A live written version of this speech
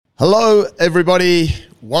Hello, everybody.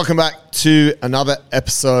 Welcome back to another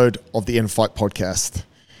episode of the Infight Podcast.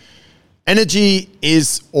 Energy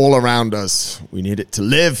is all around us. We need it to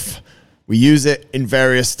live. We use it in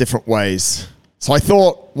various different ways. So I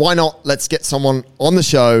thought, why not let's get someone on the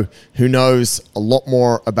show who knows a lot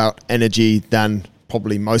more about energy than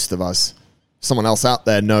probably most of us. If someone else out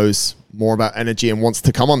there knows more about energy and wants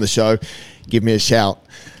to come on the show, give me a shout.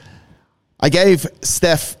 I gave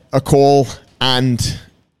Steph a call, and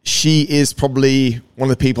she is probably one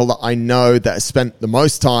of the people that I know that has spent the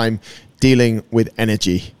most time dealing with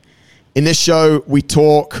energy. In this show, we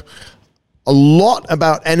talk a lot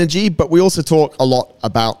about energy, but we also talk a lot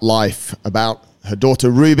about life, about her daughter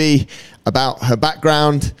Ruby, about her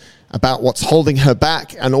background, about what's holding her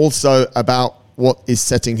back, and also about what is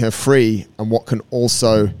setting her free and what can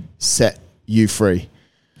also set you free.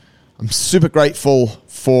 I'm super grateful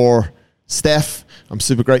for Steph. I'm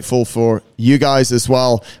super grateful for you guys as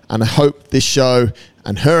well. And I hope this show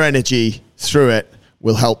and her energy through it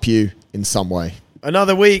will help you in some way.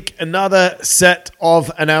 Another week, another set of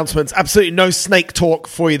announcements. Absolutely no snake talk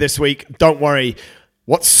for you this week. Don't worry.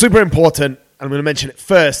 What's super important, and I'm going to mention it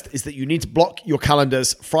first, is that you need to block your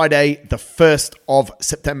calendars Friday, the 1st of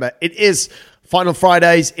September. It is Final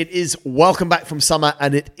Fridays. It is welcome back from summer,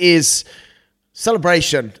 and it is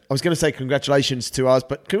celebration. I was going to say congratulations to us,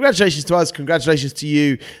 but congratulations to us, congratulations to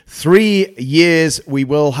you. 3 years we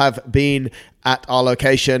will have been at our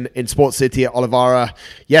location in Sports City at Oliveira.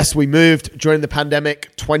 Yes, we moved during the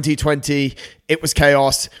pandemic, 2020. It was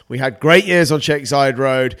chaos. We had great years on Sheikh Zayed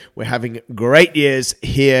Road. We're having great years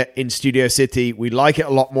here in Studio City. We like it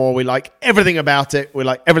a lot more. We like everything about it. We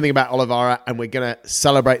like everything about Oliveira, and we're going to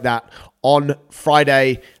celebrate that on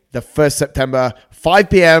Friday, the 1st September, 5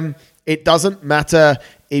 p.m. It doesn't matter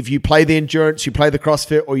if you play the endurance, you play the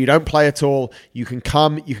CrossFit, or you don't play at all. You can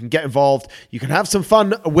come, you can get involved, you can have some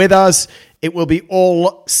fun with us. It will be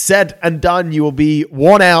all said and done. You will be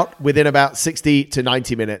worn out within about 60 to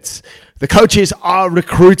 90 minutes. The coaches are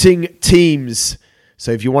recruiting teams.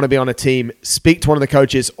 So if you want to be on a team, speak to one of the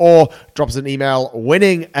coaches or drop us an email,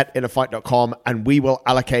 winning@innerfight.com, and we will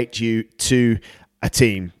allocate you to a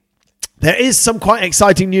team. There is some quite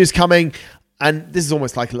exciting news coming. And this is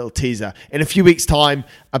almost like a little teaser. In a few weeks' time,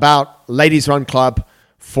 about Ladies Run Club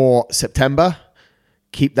for September.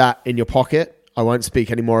 Keep that in your pocket. I won't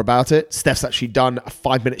speak any more about it. Steph's actually done a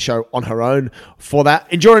 5-minute show on her own for that.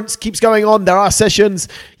 Endurance keeps going on. There are sessions.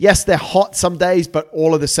 Yes, they're hot some days, but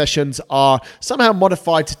all of the sessions are somehow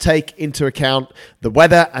modified to take into account the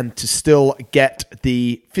weather and to still get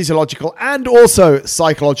the physiological and also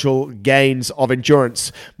psychological gains of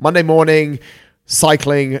endurance. Monday morning,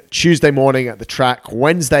 cycling. Tuesday morning at the track.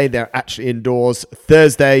 Wednesday, they're actually indoors.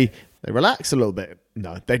 Thursday, they relax a little bit.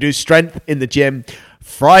 No, they do strength in the gym.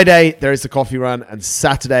 Friday, there is the coffee run. And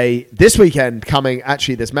Saturday, this weekend coming,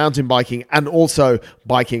 actually, there's mountain biking and also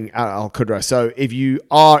biking at Al Qudra. So if you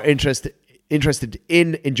are interested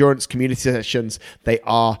in endurance community sessions, they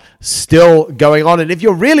are still going on. And if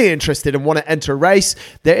you're really interested and want to enter a race,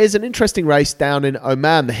 there is an interesting race down in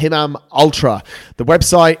Oman, the Himam Ultra. The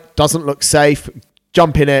website doesn't look safe.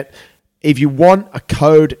 Jump in it. If you want a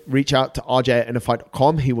code, reach out to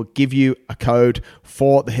rj@innerfight.com. He will give you a code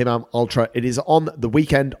for the Himam Ultra. It is on the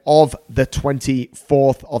weekend of the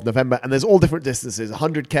 24th of November. And there's all different distances,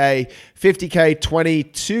 100K, 50K,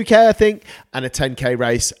 22K, I think, and a 10K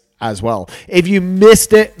race as well. If you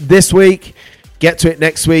missed it this week, get to it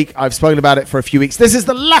next week. I've spoken about it for a few weeks. This is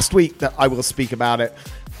the last week that I will speak about it.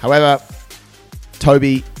 However,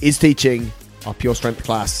 Toby is teaching our Pure Strength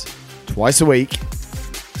class twice a week,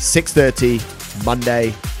 6:30,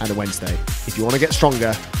 Monday and a Wednesday. If you want to get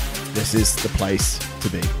stronger, this is the place to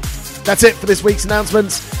be. That's it for this week's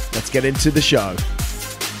announcements. Let's get into the show.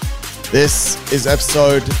 This is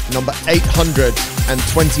episode number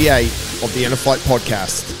 828 of the Inner Fight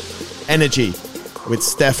Podcast. Energy with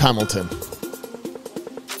Steph Hamilton.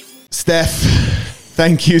 Steph,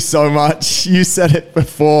 thank you so much. You said it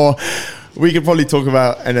before. We could probably talk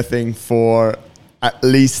about anything for at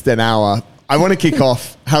least an hour. I want to kick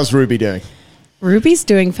off. How's Ruby doing? Ruby's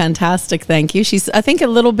doing fantastic, thank you. She's, I think, a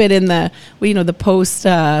little bit in the, the post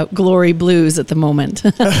glory blues at the moment.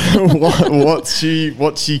 What's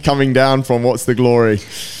she coming down from? What's the glory?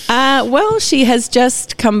 Well, she has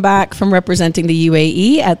just come back from representing the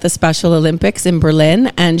UAE at the Special Olympics in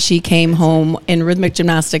Berlin, and she came home in rhythmic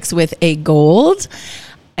gymnastics with a gold,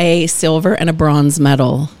 a silver, and a bronze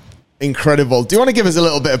medal. incredible. Do you want to give us a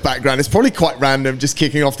little bit of background? It's probably quite random, just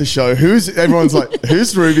kicking off the show. Everyone's like,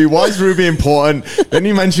 who's Ruby? Why is Ruby important? Then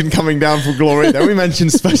you mentioned coming down from glory. Then we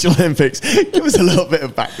mentioned Special Olympics. Give us a little bit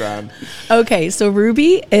of background. Okay, so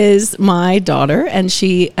Ruby is my daughter, and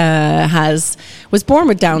she was born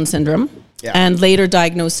with Down syndrome. Yeah. And later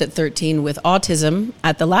diagnosed at 13 with autism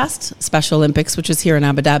at the last Special Olympics, which was here in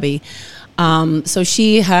Abu Dhabi. So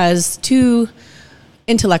she has 2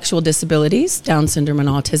 intellectual disabilities, Down syndrome and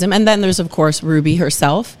autism. And then there's, of course, Ruby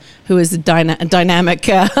herself, who is a dynamic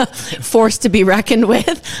force to be reckoned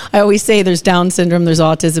with. I always say there's Down syndrome, there's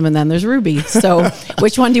autism, and then there's Ruby. So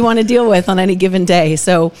which one do you want to deal with on any given day?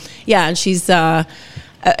 So, yeah, and she's...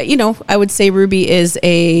 I would say Ruby is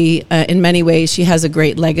in many ways, she has a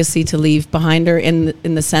great legacy to leave behind her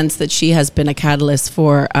in the sense that she has been a catalyst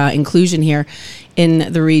for inclusion here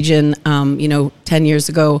in the region. 10 years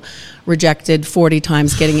ago, rejected 40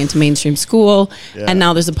 times getting into mainstream school. Yeah. And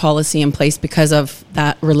now there's a policy in place because of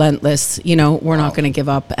that relentless, we're not going to give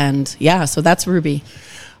up. And yeah, so that's Ruby.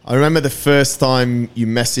 I remember the first time you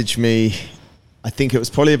messaged me, I think it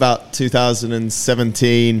was probably about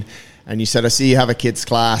 2017. And you said, I see you have a kids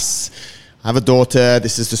class. I have a daughter.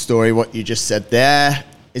 This is the story, what you just said there.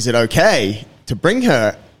 Is it okay to bring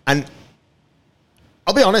her? And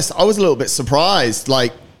I'll be honest, I was a little bit surprised.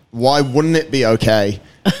 Like, why wouldn't it be okay?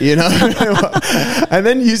 And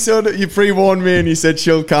then you pre-warned me and you said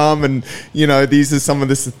she'll come and, these are some of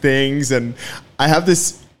the things. And I have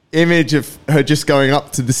this image of her just going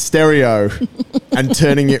up to the stereo and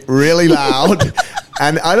turning it really loud.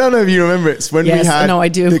 And I don't know if you remember, it's when we had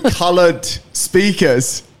the colored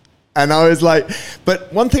speakers. And I was like,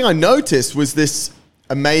 but one thing I noticed was this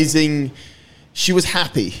amazing, she was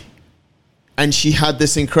happy. And she had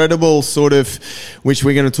this incredible sort of, which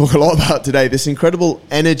we're going to talk a lot about today, this incredible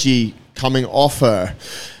energy coming off her.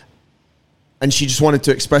 And she just wanted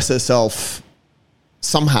to express herself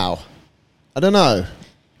somehow. I don't know.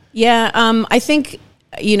 Yeah, I think,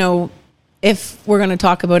 if we're going to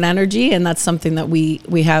talk about energy, and that's something that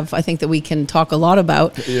we have, I think that we can talk a lot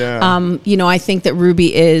about. Yeah. I think that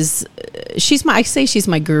Ruby she's my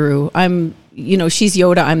guru. She's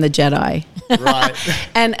Yoda, I'm the Jedi. Right.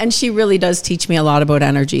 and she really does teach me a lot about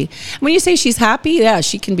energy. When you say she's happy, yeah,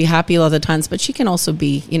 she can be happy a lot of the times, but she can also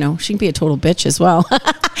be, she can be a total bitch as well.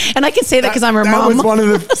 And I can say that because I'm her mom. That was one of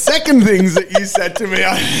the second things that you said to me,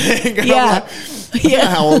 I think. And yeah.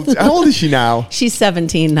 How old is she now? She's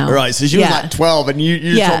 17 now. Right, so she was like 12 and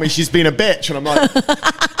you told me she's been a bitch. And I'm like,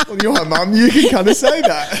 well, you're her mum, you can kind of say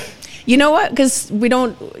that. You know what? Because we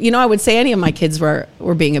don't, I would say any of my kids were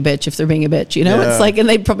being a bitch if they're being a bitch, It's like, and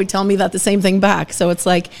they'd probably tell me that the same thing back. So it's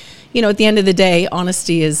like, at the end of the day,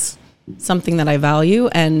 honesty is something that I value,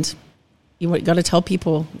 and you got to tell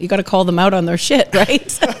people, you got to call them out on their shit,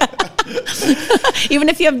 right? Even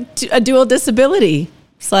if you have a dual disability.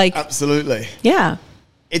 It's like... Absolutely. Yeah.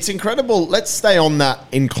 It's incredible. Let's stay on that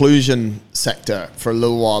inclusion sector for a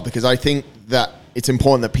little while, because I think that it's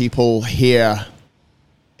important that people hear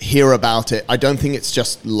about it. I don't think it's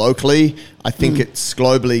just locally. I think it's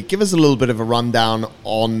globally. Give us a little bit of a rundown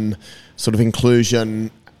on sort of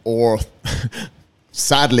inclusion, or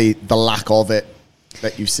sadly, the lack of it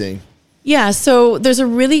that you've seen. Yeah, so there's a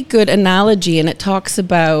really good analogy, and it talks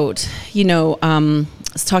about,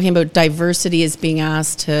 it's talking about diversity as being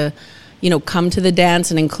asked to, come to the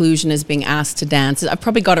dance, and inclusion as being asked to dance. I've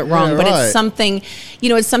probably got it wrong, but it's something,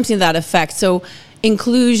 it's something to that effect. So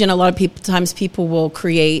inclusion, a lot of times people will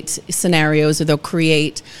create scenarios, or they'll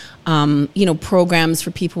create, programs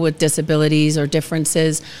for people with disabilities or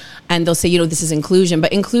differences, and they'll say, this is inclusion.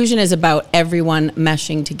 But inclusion is about everyone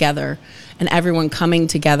meshing together and everyone coming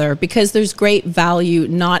together, because there's great value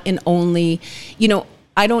not in only,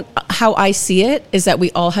 how I see it is that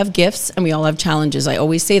we all have gifts and we all have challenges. I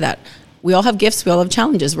always say that. We all have gifts, we all have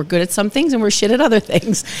challenges. We're good at some things and we're shit at other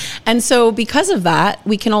things. And so because of that,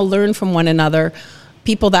 we can all learn from one another.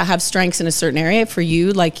 People that have strengths in a certain area, for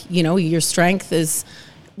you, like, your strength is,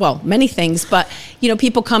 well, many things, but,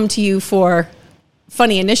 people come to you for,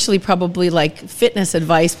 funny, initially probably like fitness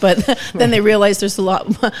advice, but then they realize there's a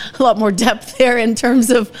lot more depth there in terms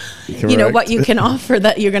of, what you can offer,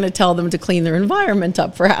 that you're going to tell them to clean their environment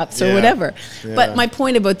up perhaps, or whatever. Yeah. But my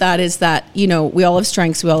point about that is that, we all have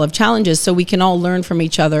strengths, we all have challenges, so we can all learn from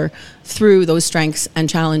each other through those strengths and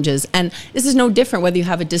challenges. And this is no different whether you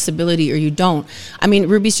have a disability or you don't. I mean,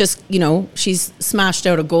 Ruby's just, she's smashed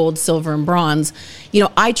out a gold, silver, and bronze.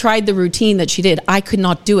 I tried the routine that she did. I could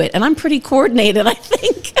not do it. And I'm pretty coordinated, I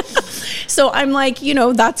think. So I'm like,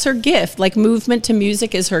 that's her gift. Like, movement to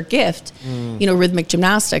music is her gift, rhythmic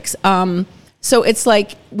gymnastics. So it's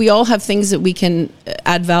like we all have things that we can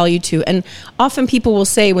add value to. And often people will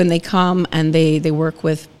say when they come and they work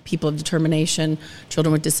with people of determination,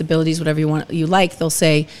 children with disabilities, whatever you like, they'll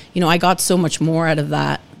say, I got so much more out of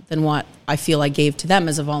that than what I feel I gave to them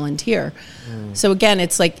as a volunteer. So again,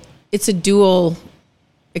 it's like, it's a dual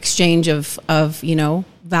exchange of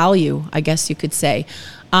value, I guess you could say.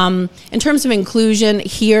 In terms of inclusion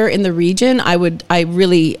here in the region, I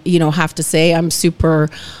really have to say I'm super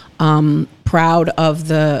proud of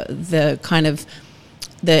the kind of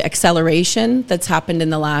the acceleration that's happened in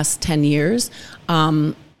the last 10 years.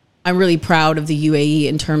 I'm really proud of the UAE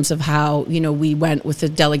in terms of how, we went with a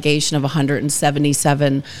delegation of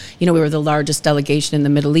 177. We were the largest delegation in the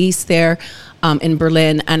Middle East there, in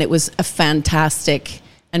Berlin, and it was a fantastic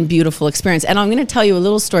and beautiful experience. And I'm going to tell you a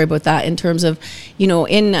little story about that in terms of,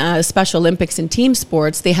 in Special Olympics and team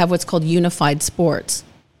sports, they have what's called unified sports.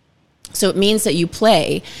 So it means that you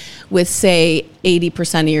play with, say,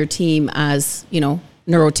 80% of your team as,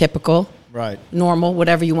 neurotypical, right, normal,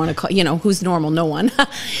 whatever you want to call, who's normal? No one.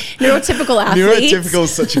 Neurotypical athletes. Neurotypical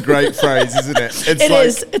is such a great phrase, isn't it? It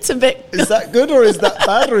is. It's a bit. Is that good or is that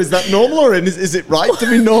bad or is that normal or is it right to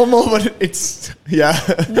be normal? But it's, yeah.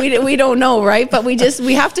 We don't know, right? But we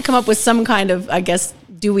have to come up with some kind of, I guess,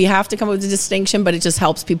 do we have to come up with a distinction? But it just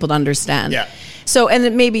helps people to understand. Yeah. So, and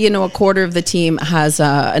then maybe, a quarter of the team has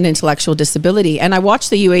an intellectual disability. And I watched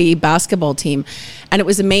the UAE basketball team, and it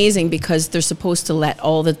was amazing because they're supposed to let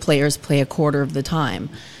all the players play a quarter of the time.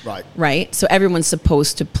 Right. Right? So everyone's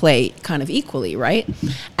supposed to play kind of equally, right?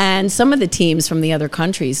 And some of the teams from the other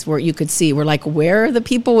countries where you could see were like, where are the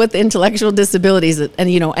people with intellectual disabilities? And,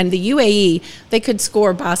 and the UAE, they could score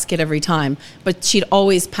a basket every time, but she'd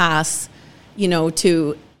always pass,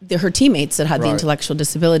 to her teammates that had the intellectual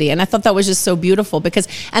disability. And I thought that was just so beautiful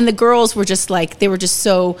and the girls were just like, they were just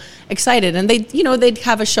so excited, and they'd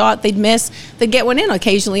have a shot, they'd miss, they'd get one in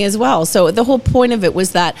occasionally as well. So the whole point of it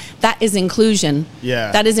was that is inclusion.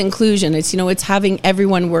 Yeah. That is inclusion. It's, it's having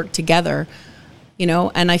everyone work together,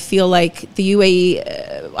 and I feel like the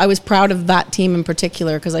UAE, I was proud of that team in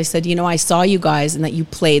particular because I said, I saw you guys and that you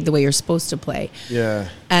played the way you're supposed to play. Yeah.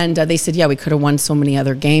 And they said, yeah, we could have won so many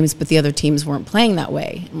other games, but the other teams weren't playing that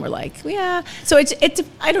way. And we're like, yeah. So it's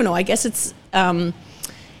I don't know, I guess it's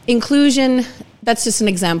inclusion. That's just an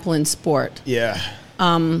example in sport. Yeah.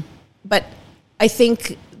 But I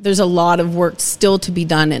think there's a lot of work still to be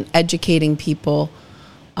done in educating people.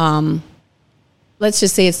 Let's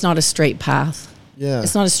just say it's not a straight path. Yeah.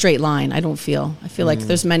 It's not a straight line, I feel like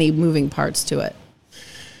there's many moving parts to it.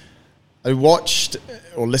 I watched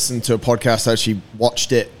or listened to a podcast, I actually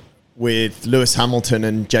watched it with Lewis Hamilton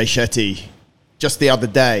and Jay Shetty just the other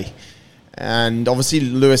day. And obviously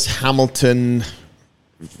Lewis Hamilton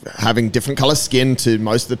having different color skin to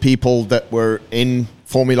most of the people that were in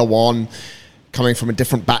Formula One, coming from a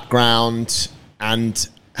different background, and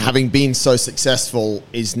having been so successful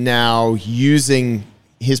is now using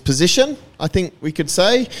his position, I think we could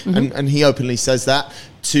say, and he openly says that,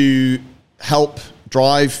 to help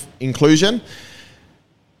drive inclusion.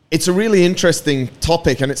 It's a really interesting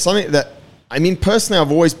topic, and it's something that, personally,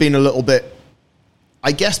 I've always been a little bit,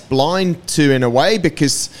 I guess, blind to in a way,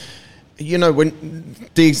 because, when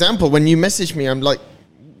you message me, I'm like,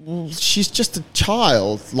 well, she's just a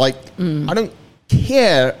child. Like, I don't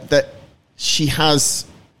care that she has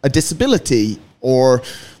a disability or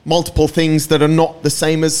multiple things that are not the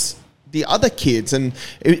same as the other kids. And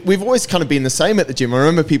we've always kind of been the same at the gym. I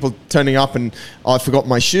remember people turning up and, I forgot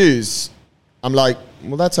my shoes. I'm like,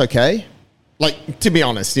 well, that's okay. Like, to be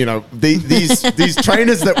honest, these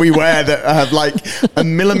trainers that we wear that have like a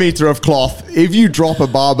millimeter of cloth, if you drop a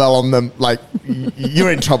barbell on them, like,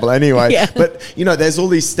 you're in trouble anyway. Yeah. But, there's all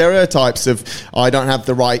these stereotypes of, I don't have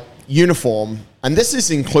the right uniform. And this is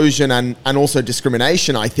inclusion and also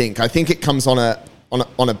discrimination, I think. I think it comes on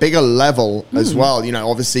a bigger level as well.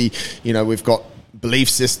 Obviously, we've got belief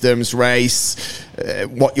systems, race,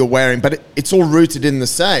 what you're wearing, but it's all rooted in the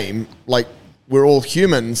same. Like, we're all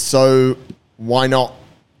humans, so why not?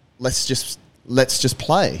 Let's just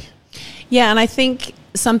play. Yeah, and I think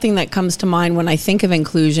something that comes to mind when I think of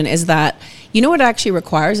inclusion is that, what it actually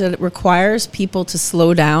requires? It requires people to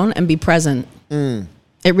slow down and be present.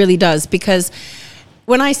 It really does, because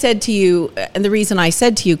when I said to you, and the reason I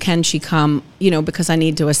said to you, can she come, because I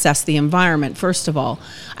need to assess the environment, first of all.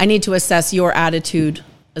 I need to assess your attitude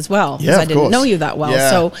as well, because I didn't know you that well. Yeah.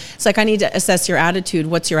 So it's like, I need to assess your attitude.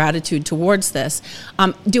 What's your attitude towards this?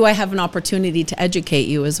 Do I have an opportunity to educate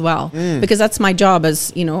you as well? Because that's my job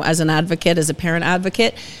as an advocate, as a parent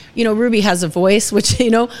advocate. Ruby has a voice, which,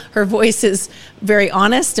 her voice is very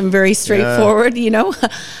honest and very straightforward,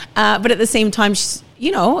 but at the same time,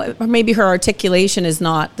 or maybe her articulation is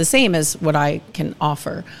not the same as what I can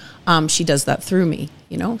offer. She does that through me,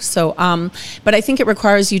 So, but I think it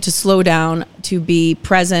requires you to slow down, to be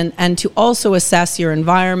present, and to also assess your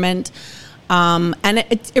environment. And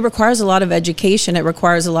it requires a lot of education. It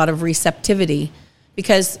requires a lot of receptivity,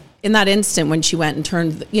 because in that instant when she went and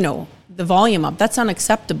turned, the volume up, that's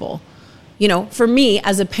unacceptable. For me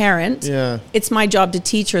as a parent, it's my job to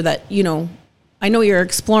teach her that, I know you're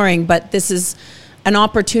exploring, but this is an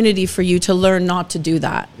opportunity for you to learn not to do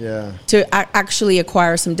that. To actually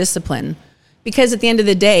acquire some discipline. Because at the end of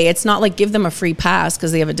the day, it's not like give them a free pass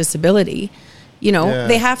because they have a disability.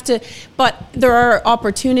 They have to, but there are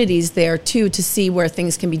opportunities there too to see where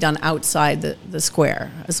things can be done outside the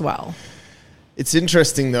square as well. It's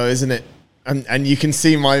interesting though, isn't it? And you can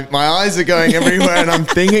see my eyes are going everywhere and I'm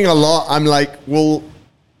thinking a lot. I'm like, well,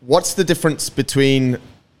 what's the difference between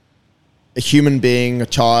a human being, a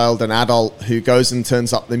child, an adult who goes and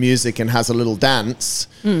turns up the music and has a little dance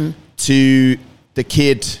to the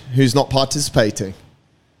kid who's not participating,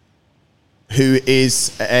 who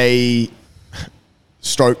is a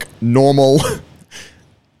stroke normal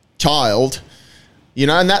child,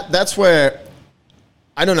 and that's where,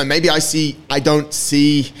 I don't know, maybe I don't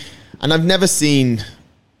see, and I've never seen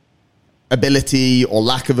ability or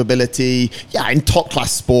lack of ability. Yeah, in top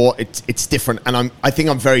class sport, it's different. And I think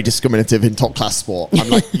I'm very discriminative in top class sport. I'm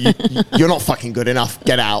like, you're not fucking good enough.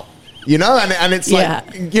 Get out. And it's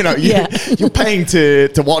like, you're paying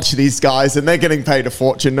to watch these guys and they're getting paid a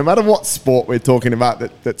fortune, no matter what sport we're talking about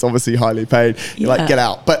that's obviously highly paid. You're like, get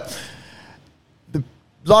out. But the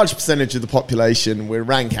large percentage of the population, we're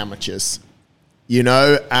rank amateurs,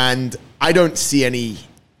 and I don't see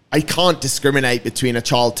I can't discriminate between a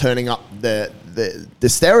child turning up the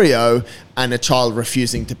stereo and a child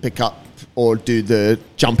refusing to pick up or do the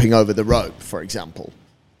jumping over the rope, for example.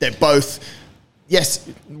 They're both, yes,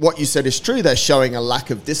 what you said is true. They're showing a lack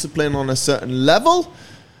of discipline on a certain level,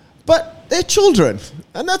 but they're children,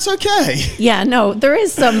 and that's okay. Yeah, no, there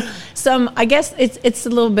is some. I guess it's a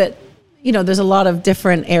little bit. There's a lot of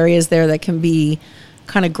different areas there that can be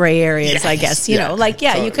kind of gray areas, yes, I guess,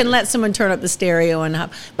 totally. You can let someone turn up the stereo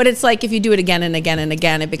but it's like if you do it again and again and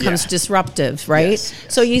again, it becomes disruptive, right? Yes.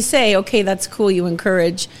 So you say, okay, that's cool. You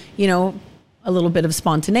encourage, a little bit of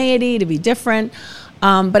spontaneity to be different.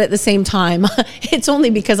 But at the same time, it's only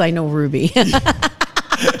because I know Ruby.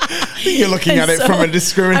 You're looking at it from a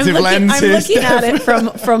discriminative lens. I'm looking at it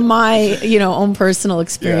from my, own personal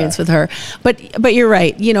experience with her. But you're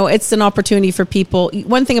right. It's an opportunity for people.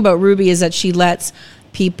 One thing about Ruby is that she lets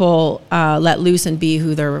people let loose and be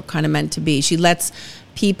who they're kind of meant to be. She lets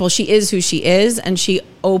people, she is who she is, and she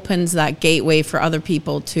opens that gateway for other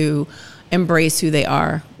people to embrace who they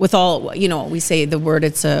are with all, we say the word,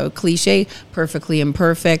 it's a cliche, perfectly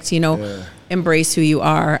imperfect, embrace who you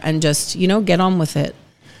are and just, get on with it.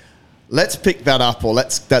 Let's pick that up,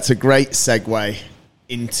 that's a great segue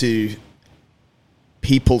into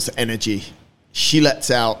people's energy. She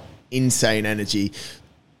lets out insane energy.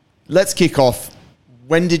 Let's kick off.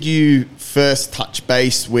 When did you first touch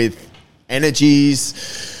base with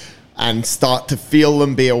energies and start to feel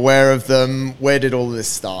them, be aware of them? Where did all this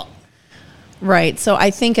start? Right. So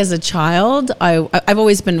I think as a child, I've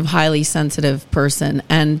always been a highly sensitive person,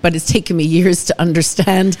 but it's taken me years to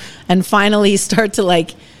understand and finally start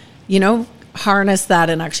to harness that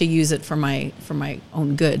and actually use it for my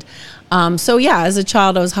own good. So yeah, as a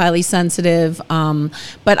child, I was highly sensitive.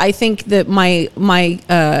 But I think that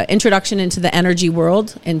my introduction into the energy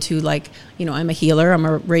world, into I'm a healer. I'm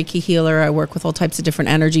a Reiki healer. I work with all types of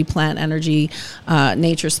different energy, plant energy,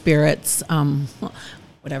 nature spirits,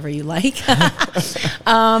 whatever you like.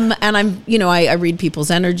 And I read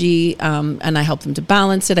people's energy, and I help them to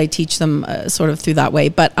balance it. I teach them sort of through that way.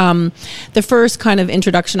 But the first kind of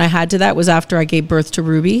introduction I had to that was after I gave birth to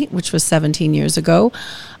Ruby, which was 17 years ago.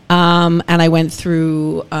 And I went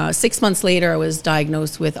through, 6 months later, I was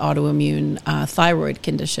diagnosed with autoimmune thyroid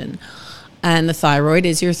condition. And the thyroid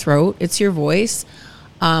is your throat, it's your voice.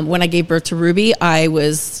 When I gave birth to Ruby, I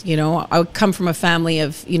was, I come from a family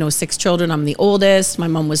of, 6 children. I'm the oldest. My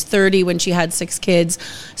mom was 30 when she had 6 kids.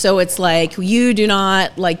 So it's like, you do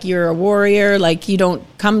not, you're a warrior. You don't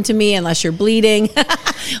come to me unless you're bleeding,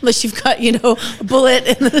 unless you've got, a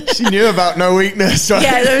bullet. She knew about no weakness, right?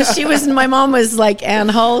 Yeah, my mom was like Anne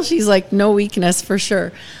Hull. She's like, no weakness for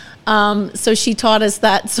sure. So she taught us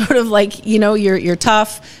that sort of like, you're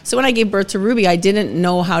tough. So when I gave birth to Ruby, I didn't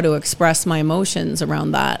know how to express my emotions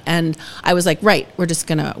around that. And I was like, right, we're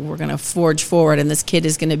going to forge forward and this kid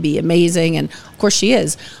is going to be amazing. And of course she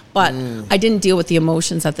is, but I didn't deal with the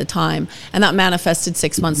emotions at the time. And that manifested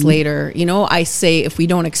 6 months later. I say, if we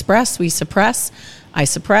don't express, we suppress. I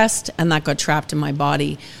suppressed and that got trapped in my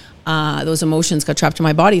body. Those emotions got trapped in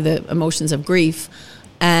my body, the emotions of grief.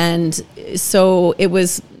 And so it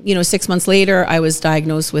was, 6 months later, I was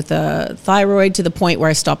diagnosed with a thyroid to the point where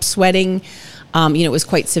I stopped sweating. It was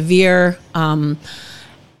quite severe. I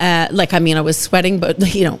was sweating, but,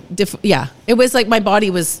 it was like my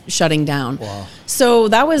body was shutting down. Wow. So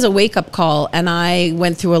that was a wake-up call. And I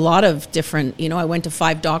went through a lot of different, I went to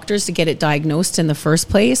 5 doctors to get it diagnosed in the first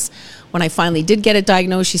place. When I finally did get it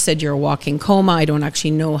diagnosed, she said, you're a walking coma. I don't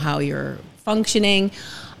actually know how you're functioning.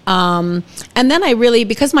 And then I really,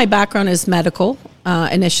 because my background is medical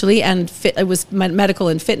initially, and it was medical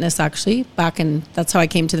and fitness actually, that's how I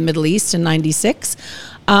came to the Middle East in 96.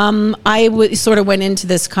 I sort of went into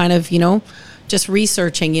this kind of, just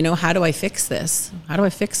researching, how do I fix this? How do I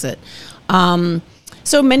fix it?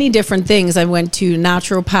 So many different things. I went to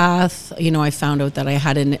naturopath. I found out that I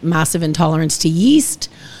had a massive intolerance to yeast.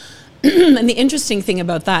 And the interesting thing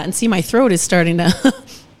about that, and see, my throat is starting to...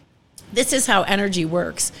 This is how energy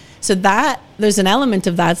works. So there's an element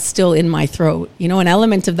of that still in my throat. An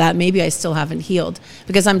element of that maybe I still haven't healed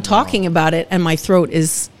because I'm talking about it and my throat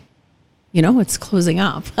is, it's closing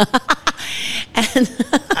up. And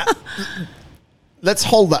let's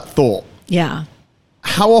hold that thought. Yeah.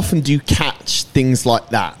 How often do you catch things like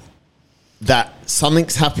that? That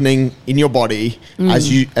something's happening in your body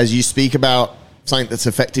as you speak about something that's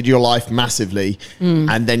affected your life massively,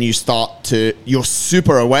 and then you're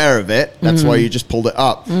super aware of it. That's why you just pulled it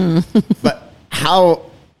up. But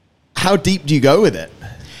how deep do you go with it?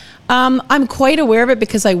 I'm quite aware of it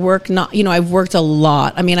because I work I've worked a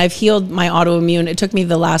lot. I mean, I've healed my autoimmune. It took me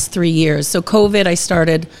the last 3 years. So COVID, I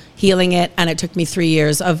started healing it and it took me 3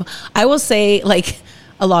 years of, I will say, like,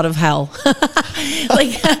 a lot of hell.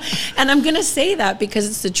 And I'm going to say that because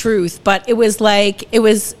it's the truth, but it was,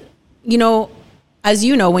 as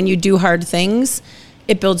you know, when you do hard things,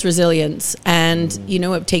 it builds resilience and,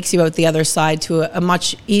 it takes you out the other side to a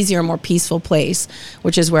much easier, more peaceful place,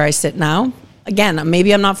 which is where I sit now. Again,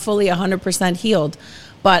 maybe I'm not fully 100% healed,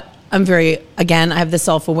 but I have the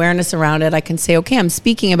self-awareness around it. I can say, okay, I'm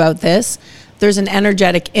speaking about this. There's an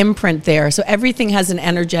energetic imprint there. So everything has an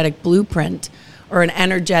energetic blueprint or an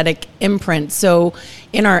energetic imprint. So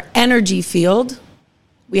in our energy field,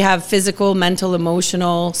 we have physical, mental,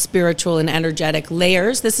 emotional, spiritual, and energetic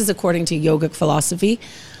layers. This is according to yogic philosophy.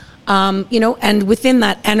 And within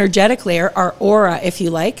that energetic layer, our aura, if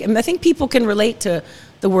you like. And I think people can relate to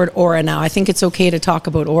the word aura now. I think it's okay to talk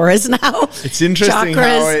about auras now. It's interesting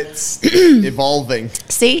how it's evolving.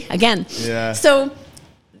 See, again. Yeah. So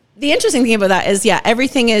the interesting thing about that is,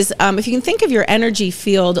 everything is, if you can think of your energy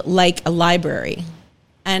field like a library,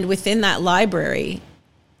 and within that library,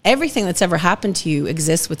 everything that's ever happened to you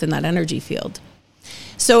exists within that energy field.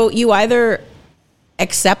 So you either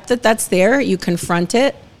accept that that's there, you confront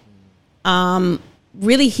it.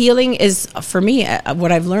 Really healing is, for me,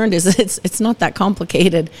 what I've learned is it's not that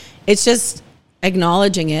complicated. It's just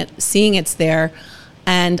acknowledging it, seeing it's there,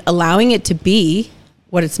 and allowing it to be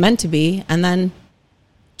what it's meant to be. And then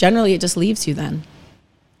generally it just leaves you then.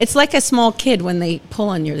 It's like a small kid when they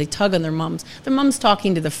they tug on their moms. Their mom's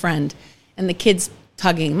talking to the friend and the kid's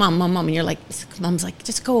tugging, mom, and you're like, mom's like,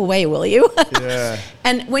 just go away, will you? Yeah.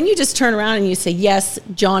 And when you just turn around and you say, yes,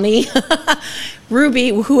 Johnny, Ruby,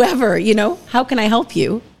 whoever, how can I help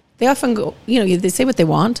you? They often go, they say what they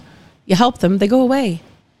want. You help them, they go away.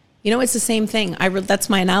 It's the same thing. That's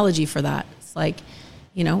my analogy for that. It's like,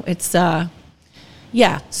 it's,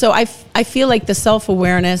 So I feel like the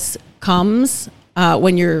self-awareness comes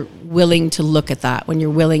when you're willing to look at that, when you're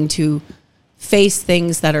willing to face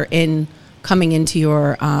things that are coming into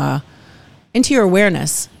your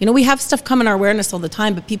awareness. We have stuff come in our awareness all the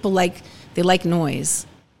time, but people like noise.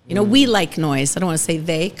 We like noise. I don't want to say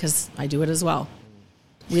they, because I do it as well.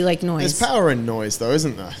 We like noise. There's power in noise, though,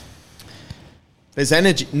 isn't there? There's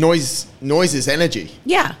energy. Noise is energy.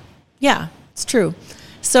 Yeah, it's true.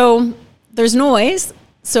 So there's noise.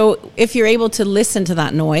 So if you're able to listen to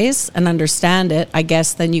that noise and understand it, I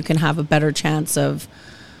guess then you can have a better chance of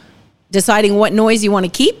deciding what noise you want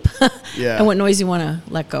to keep and what noise you want to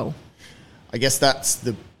let go. I guess that's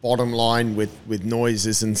the bottom line with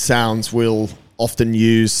noises and sounds. We'll often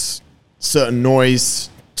use certain noise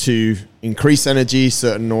to increase energy,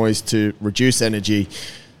 certain noise to reduce energy.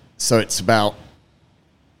 So it's about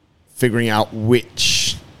figuring out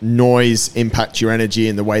which noise impact your energy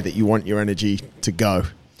in the way that you want your energy to go.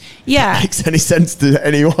 Yeah. That makes any sense to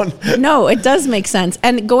anyone? No, it does make sense.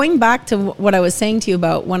 And going back to what I was saying to you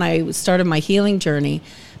about when I started my healing journey,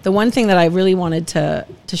 the one thing that I really wanted to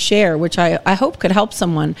share, which I hope could help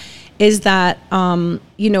someone, is that,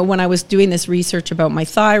 when I was doing this research about my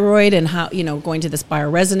thyroid and how, going to this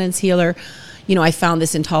bioresonance healer, I found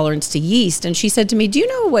this intolerance to yeast. And she said to me, do you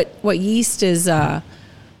know what yeast is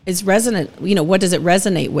resonant? What does it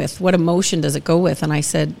resonate with? What emotion does it go with? And I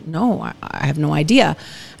said, no, I have no idea.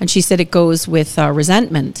 And she said, it goes with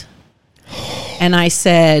resentment. And I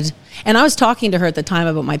said, and I was talking to her at the time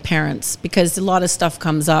about my parents, because a lot of stuff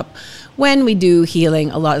comes up when we do healing.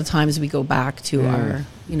 A lot of times we go back to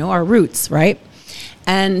our roots, right?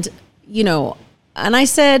 And, and I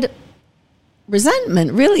said,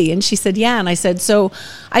 resentment, really? And she said, yeah. And I said,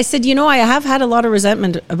 I have had a lot of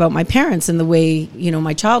resentment about my parents and the way,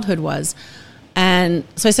 my childhood was. And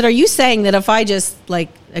so I said, are you saying that if I just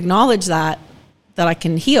acknowledge that I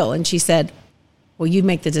can heal? And she said, well, you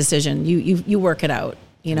make the decision. You work it out,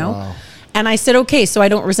 Wow. And I said, okay, so I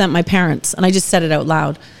don't resent my parents. And I just said it out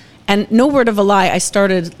loud. And no word of a lie, I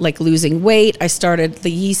started losing weight. The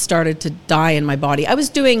yeast started to die in my body. I was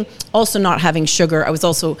doing also not having sugar. I was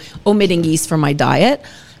also omitting yeast from my diet.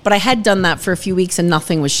 But I had done that for a few weeks and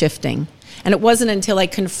nothing was shifting. And it wasn't until I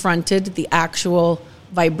confronted the actual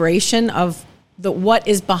vibration of what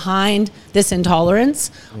is behind this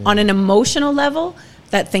intolerance on an emotional level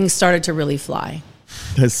that things started to really fly.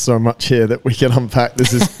 There's so much here that we can unpack.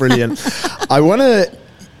 This is brilliant. I want to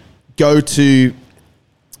go to,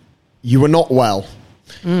 you were not well,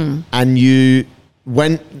 and you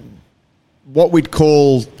went what we'd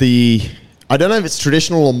call I don't know if it's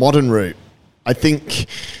traditional or modern route. I think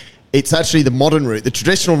it's actually the modern route. The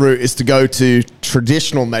traditional route is to go to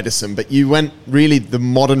traditional medicine, but you went really the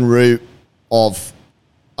modern route of,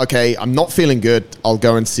 okay, I'm not feeling good, I'll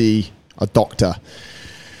go and see a doctor.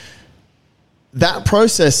 That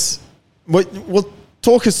process, well,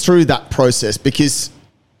 talk us through that process, because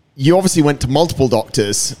you obviously went to multiple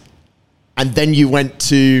doctors and then you went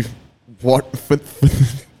to what, for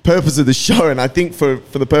the purpose of the show, and I think for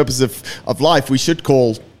the purpose of life, we should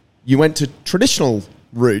call, you went to traditional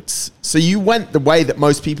routes. So you went the way that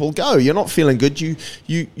most people go. You're not feeling good,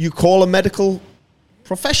 you call a medical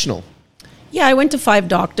professional. Yeah, I went to 5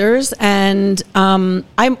 doctors, and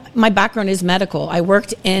my background is medical. I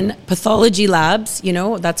worked in pathology labs.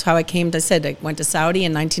 That's how I I went to Saudi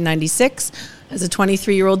in 1996 as a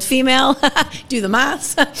 23-year-old female. Do the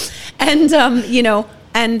maths, and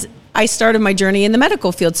and I started my journey in the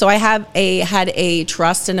medical field. So I had a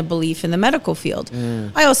trust and a belief in the medical field.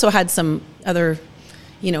 I also had some other,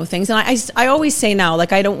 things, and I always say now,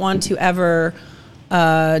 I don't want to ever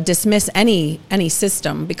dismiss any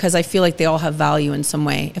system, because I feel like they all have value in some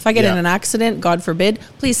way. If I get in an accident, God forbid,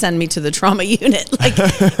 please send me to the trauma unit.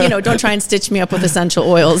 Don't try and stitch me up with essential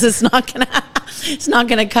oils. It's not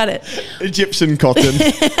gonna cut it. Egyptian cotton.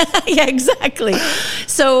 Yeah, exactly.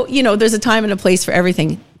 So, there's a time and a place for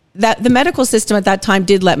everything. That the medical system at that time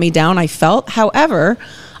did let me down, I felt. However,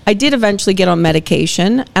 I did eventually get on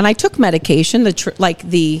medication, and I took medication,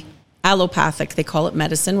 the allopathic, they call it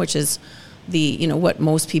medicine, which is what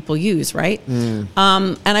most people use, right?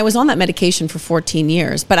 And I was on that medication for 14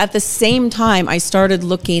 years. But at the same time, I started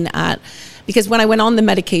looking at, because when I went on the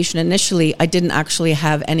medication initially, I didn't actually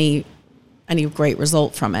have any great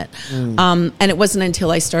result from it. And it wasn't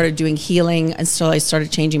until I started doing healing, until I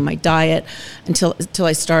started changing my diet, until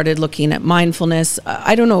I started looking at mindfulness,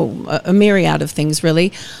 I don't know, a myriad of things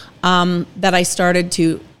really, that I started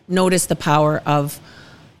to notice the power of,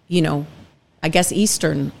 I guess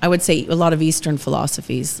I would say a lot of Eastern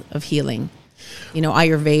philosophies of healing,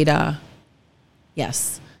 Ayurveda,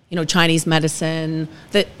 yes, Chinese medicine,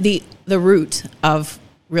 the root of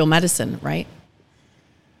real medicine, right?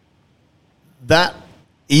 That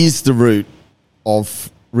is the root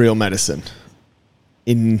of real medicine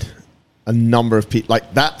in a number of people.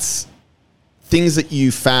 That's things that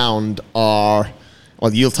you found are,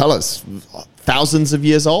 well, you'll tell us, thousands of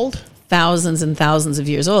years old? Thousands and thousands of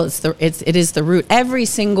years old. It is the root. Every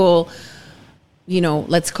single,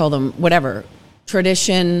 let's call them whatever,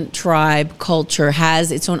 tradition, tribe, culture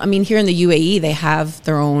has its own. I mean, here in the UAE, they have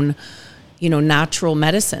their own, natural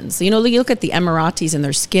medicines. You look at the Emiratis and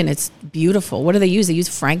their skin, it's beautiful. What do they use? They use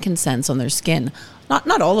frankincense on their skin.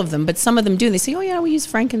 Not all of them, but some of them do. And they say, oh yeah, we use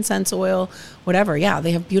frankincense oil, whatever. Yeah,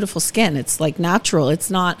 they have beautiful skin. It's natural. They're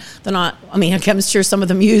not, I'm sure some of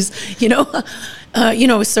them use,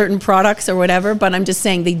 certain products or whatever, but I'm just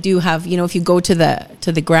saying they do have, if you go to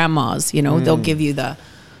the grandmas, they'll give you the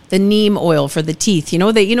the neem oil for the teeth.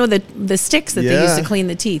 The sticks that they use to clean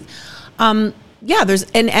the teeth. There's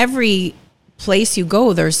in every place you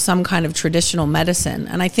go, there's some kind of traditional medicine,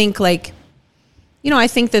 and I think I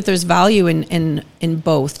think that there's value in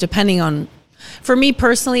both, depending on. For me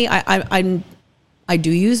personally, I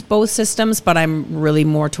do use both systems, but I'm really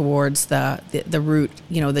more towards the root,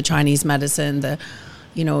 the Chinese medicine, the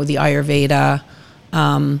Ayurveda,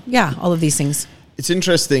 all of these things. It's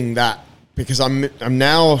interesting that, because I'm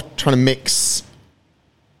now trying to mix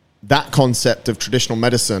that concept of traditional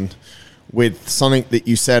medicine with something that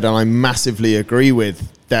you said, and I massively agree with,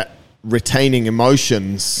 that retaining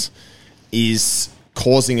emotions is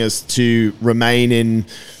causing us to remain in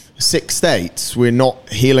sick states. We're not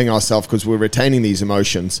healing ourselves because we're retaining these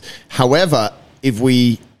emotions. However, if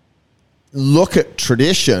we look at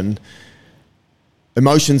tradition,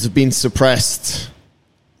 emotions have been suppressed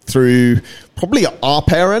through probably our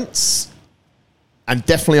parents and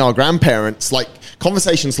definitely our grandparents. Like,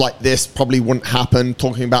 conversations like this probably wouldn't happen,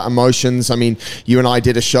 talking about emotions. I mean, you and I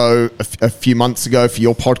did a show a few months ago for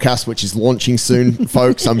your podcast, which is launching soon,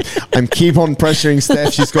 folks. I'm keep on pressuring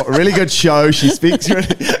Steph. She's got a really good show. She speaks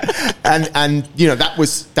really, and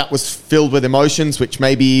that was filled with emotions, which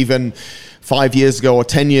maybe even 5 years ago or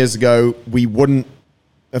 10 years ago we wouldn't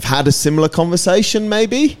have had a similar conversation,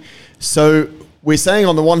 maybe. So we're saying,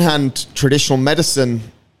 on the one hand, traditional medicine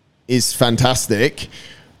is fantastic,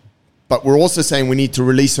 but we're also saying we need to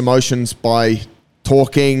release emotions by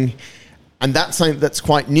talking, and that's something that's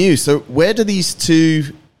quite new. So where do these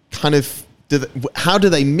two how do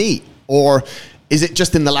they meet? Or is it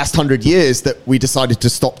just in the last 100 years that we decided to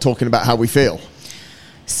stop talking about how we feel?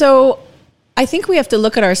 So I think we have to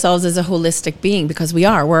look at ourselves as a holistic being, because we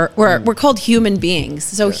are. We're called human beings.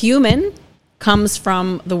 So human comes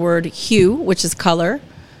from the word hue, which is color.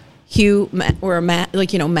 Hue, or a man,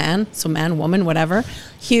 man, so man, woman, whatever.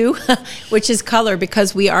 Hue, which is color,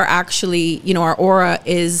 because we are actually, our aura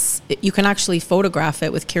is, you can actually photograph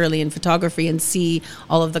it with Kirlian photography and see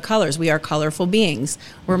all of the colors. We are colorful beings.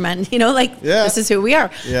 We're meant, this is who we are.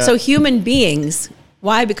 Yeah. So human beings,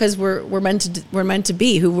 why? Because we're meant to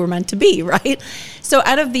be who we're meant to be, right? So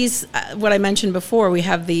out of these, what I mentioned before, we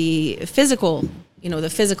have the physical, the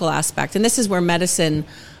physical aspect, and this is where medicine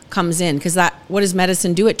comes in, because what does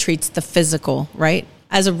medicine do? It treats the physical, right,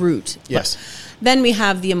 as a root. Yes. But then we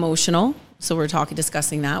have the emotional, so we're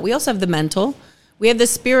discussing that. We also have the mental. We have the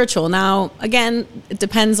spiritual. Now, again, it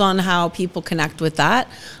depends on how people connect with that,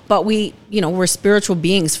 but we're spiritual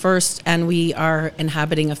beings first, and we are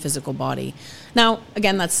inhabiting a physical body. Now,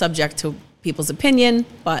 again, that's subject to people's opinion,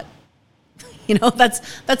 but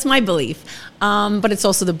that's my belief. But it's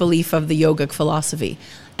also the belief of the yogic philosophy.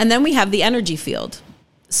 And then we have the energy field.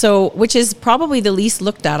 So, which is probably the least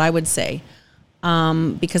looked at, I would say,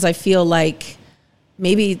 because I feel like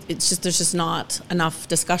maybe there's just not enough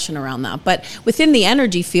discussion around that. But within the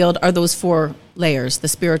energy field are those 4 layers: the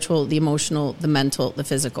spiritual, the emotional, the mental, the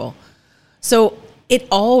physical. So it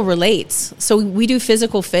all relates. So we do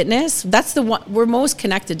physical fitness. That's the one we're most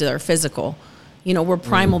connected to, our physical. We're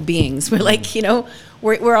primal beings. We're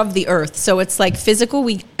we're of the earth. So it's like physical.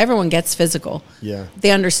 Everyone gets physical. Yeah.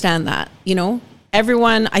 They understand that,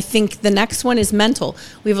 Everyone, I think the next one is mental.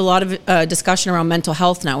 We have a lot of discussion around mental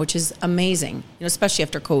health now, which is amazing, especially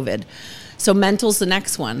after COVID. So mental's the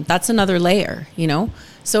next one. That's another layer,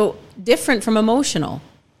 So different from emotional.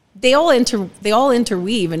 They all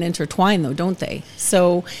interweave and intertwine, though, don't they?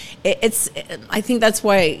 So I think that's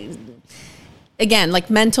why, again, like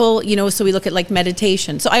mental, so we look at like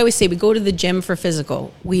meditation. So I always say we go to the gym for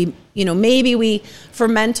physical. For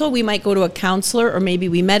mental, we might go to a counselor, or maybe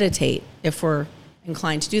we meditate if we're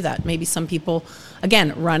inclined to do that. Maybe some people,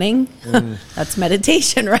 again, running, that's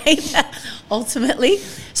meditation, right? Ultimately.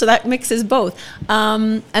 So that mixes both.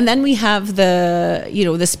 And then we have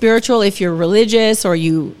the spiritual, if you're religious, or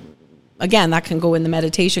again, that can go in the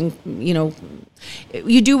meditation,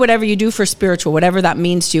 you do whatever you do for spiritual, whatever that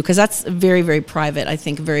means to you, because that's very, very private, I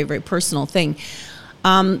think, a very, very personal thing.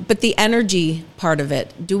 But the energy part of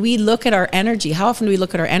it, do we look at our energy? How often do we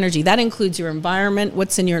look at our energy? That includes your environment.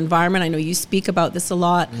 What's in your environment? I know you speak about this a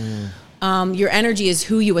lot. Your energy is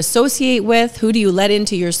who you associate with. Who do you let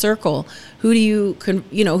into your circle? Who do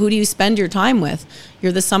you spend your time with?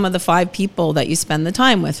 You're the sum of the 5 people that you spend the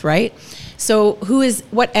time with, right? So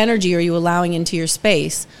what energy are you allowing into your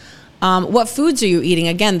space? What foods are you eating?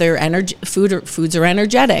 Again, foods are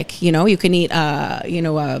energetic. You can eat,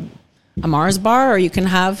 a Mars bar, or you can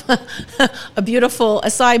have a beautiful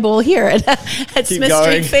acai bowl here at Smith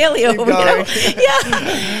Street Paleo.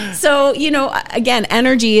 Yeah. So, again,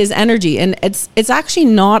 energy is energy, and it's actually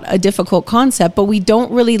not a difficult concept, but we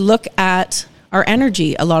don't really look at our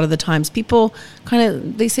energy a lot of the times. People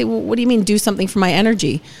they say, well, what do you mean do something for my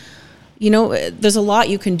energy? There's a lot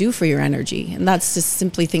you can do for your energy. And that's just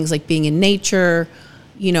simply things like being in nature,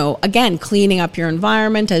 again, cleaning up your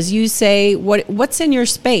environment, as you say. What's in your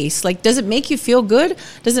space? Like, does it make you feel good?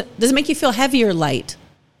 Does it make you feel heavy or light?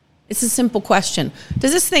 It's a simple question.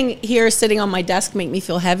 Does this thing here sitting on my desk make me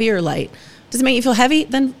feel heavy or light? Does it make you feel heavy?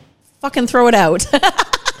 Then fucking throw it out.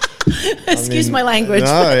 Excuse my language.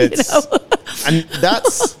 No, and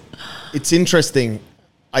it's interesting.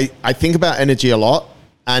 I think about energy a lot.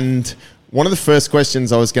 And one of the first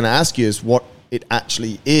questions I was going to ask you is what it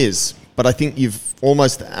actually is. But I think you've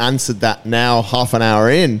almost answered that now, half an hour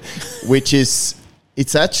in, which is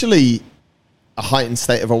it's actually a heightened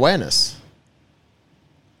state of awareness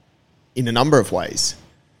in a number of ways.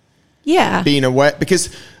 Yeah. Being aware,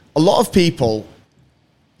 because a lot of people,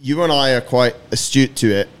 you and I are quite astute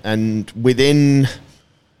to it. And within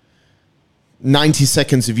 90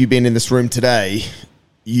 seconds of you being in this room today,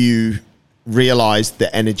 you realized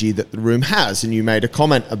the energy that the room has, and you made a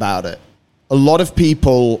comment about it. A lot of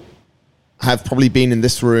people have probably been in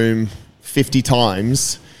this room 50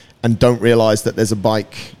 times and don't realize that there's a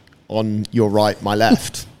bike on your right, my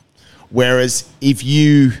left. Whereas if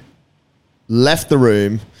you left the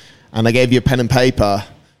room and I gave you a pen and paper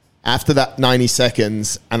after that 90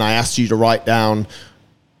 seconds and I asked you to write down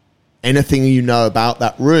anything you know about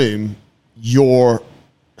that room, your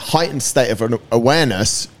heightened state of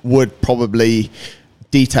awareness would probably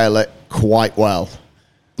detail it quite well.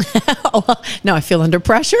 No, I feel under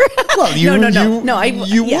pressure. Well, you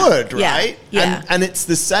would, yeah, right? Yeah. And it's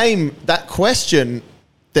the same, that question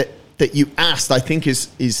that you asked, I think is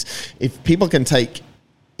if people can take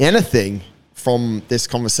anything from this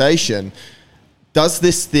conversation, does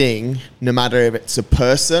this thing, no matter if it's a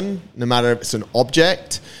person, no matter if it's an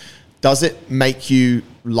object, does it make you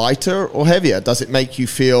lighter or heavier? Does it make you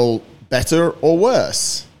feel better or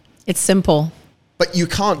worse? It's simple. But you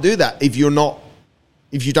can't do that if you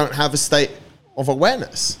don't have a state of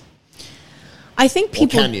awareness. I think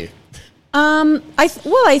people... Or can you?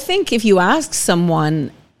 I think if you ask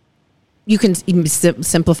someone, you can even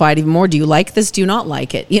simplify it even more. Do you like this? Do you not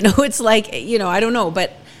like it? It's like, I don't know.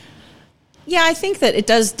 But yeah, I think that it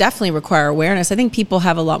does definitely require awareness. I think people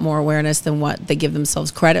have a lot more awareness than what they give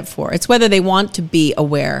themselves credit for. It's whether they want to be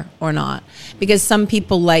aware or not. Because some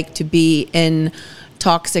people like to be in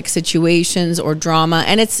toxic situations or drama.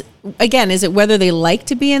 And it's, again, is it whether they like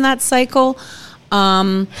to be in that cycle?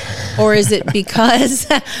 Or is it because,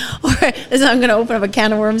 I'm going to open up a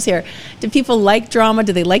can of worms here. Do people like drama?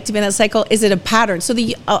 Do they like to be in that cycle? Is it a pattern? So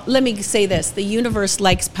let me say this. The universe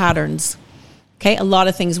likes patterns. Okay. A lot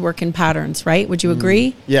of things work in patterns, right? Would you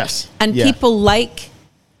agree? Yes. And people like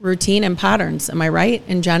routine and patterns. Am I right?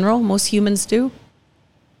 In general, most humans do.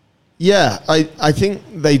 Yeah, I think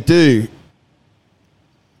they do.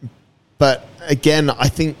 But again, I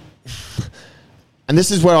think, and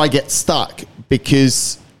this is where I get stuck,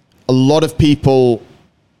 because a lot of people,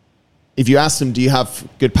 if you ask them, do you have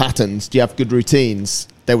good patterns? Do you have good routines?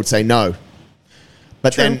 They would say no.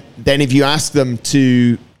 But then if you ask them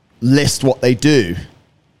to list what they do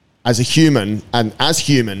as a human, and as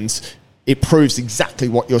humans, it proves exactly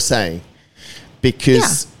what you're saying.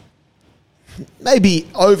 Because maybe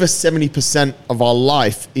over 70% of our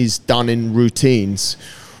life is done in routines.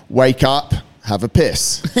 Wake up, have a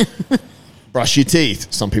piss. Brush your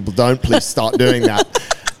teeth. Some people don't. Please start doing that.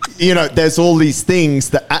 There's all these things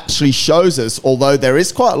that actually shows us, although there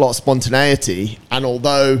is quite a lot of spontaneity, and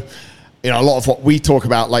although, a lot of what we talk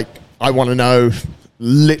about, like, I want to know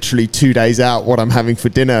literally 2 days out what I'm having for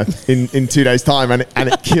dinner in 2 days' time, and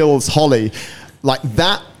it kills Holly. Like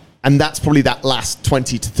that, and that's probably that last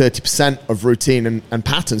 20 to 30% of routine and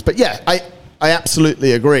patterns. But yeah, I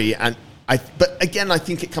absolutely agree. But again, I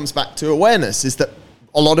think it comes back to awareness, is that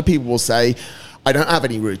a lot of people will say, I don't have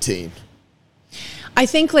any routine. I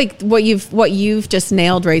think like what you've just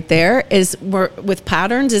nailed right there is with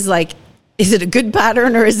patterns is like, is it a good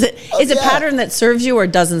pattern, or is it a pattern that serves you or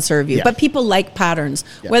doesn't serve you? Yeah. But people like patterns,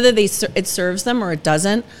 whether it serves them or it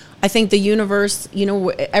doesn't. I think the universe,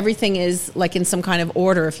 everything is like in some kind of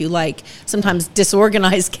order, if you like, sometimes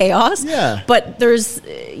disorganized chaos. Yeah. But there is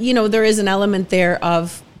an element there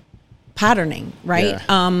of patterning, right?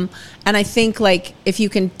 Yeah. And I think like if you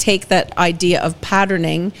can take that idea of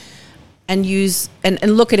patterning and use and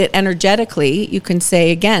look at it energetically, you can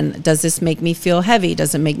say, again, does this make me feel heavy?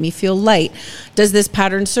 Does it make me feel light? Does this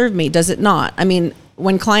pattern serve me? Does it not? I mean,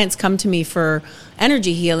 when clients come to me for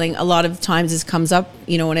energy healing, a lot of times this comes up,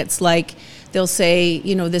 and it's like they'll say,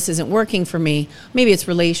 this isn't working for me. Maybe it's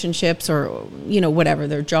relationships or, whatever,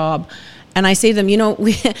 their job. And I say to them,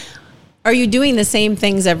 are you doing the same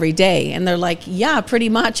things every day? And they're like, yeah, pretty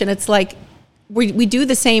much. And it's like, we do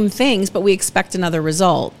the same things, but we expect another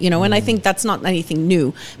result, you know? And I think that's not anything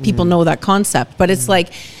new. People know that concept, but it's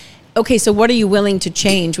like, okay, so what are you willing to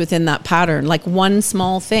change within that pattern? Like one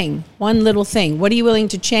small thing, one little thing. What are you willing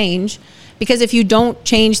to change? Because if you don't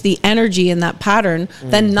change the energy in that pattern,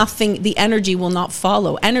 then the energy will not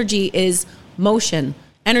follow. Energy is motion.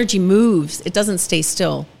 Energy moves. It doesn't stay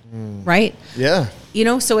still, right? Yeah. You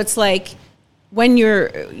know, so it's like when you're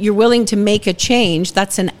willing to make a change,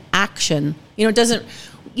 that's an action. You know, it doesn't,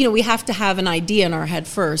 you know, we have to have an idea in our head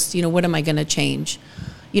first. You know, what am I going to change?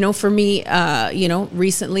 You know, for me, you know,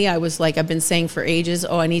 recently I was like, I've been saying for ages,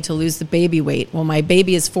 I need to lose the baby weight. Well, my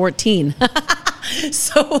baby is 14.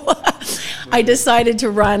 So I decided to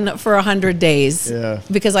run for 100 days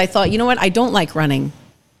because I thought, you know what? I don't like running.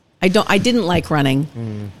 I didn't like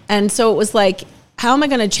running. And so it was like, how am I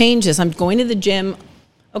going to change this? I'm going to the gym.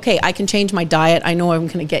 Okay, I can change my diet. I know I'm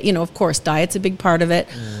going to get, you know, of course, diet's a big part of it.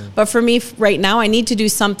 But for me right now, I need to do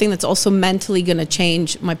something that's also mentally going to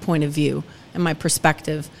change my point of view and my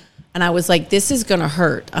perspective. And I was like, this is going to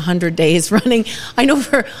hurt 100 days running. I know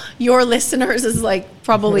for your listeners is like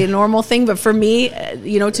probably a normal thing, but for me,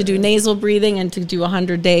 you know, to do nasal breathing and to do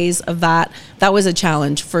 100 days of that was a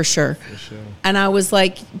challenge for sure. And I was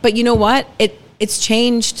like, but you know what? It's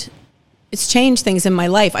changed things in my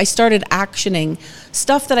life. I started actioning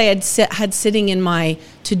stuff that I had sitting in my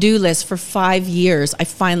to-do list for 5 years. I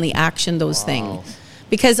finally actioned those things.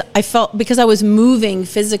 Because I was moving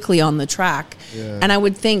physically on the track, and I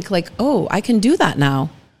would think like, oh, I can do that now.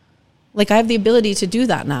 Like I have the ability to do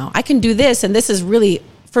that now. I can do this, and this is really,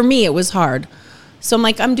 for me, it was hard. So I'm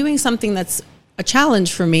like, I'm doing something that's a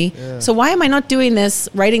challenge for me. So why am I not doing this,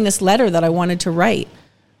 writing this letter that I wanted to write?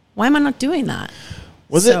 Why am I not doing that?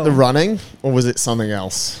 Was it the running or was it something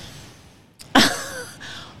else?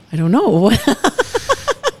 I don't know.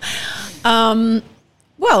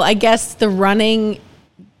 Well, I guess the running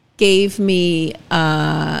gave me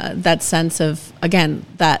that sense of, again,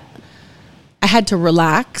 that I had to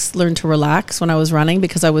learn to relax when I was running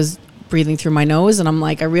because I was breathing through my nose. And I'm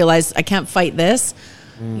like, I realized I can't fight this.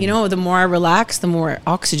 You know, the more I relax, the more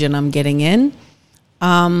oxygen I'm getting in.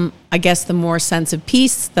 I guess the more sense of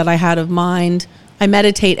peace that I had of mind. I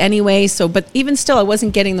meditate anyway. But even still, I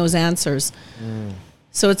wasn't getting those answers.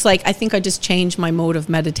 So it's like, I think I just changed my mode of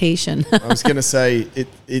meditation. I was going to say,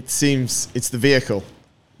 it seems it's the vehicle.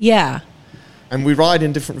 Yeah. And we ride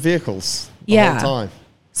in different vehicles the whole time.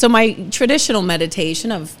 So my traditional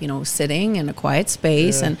meditation of, you know, sitting in a quiet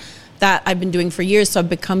space and that I've been doing for years. So I've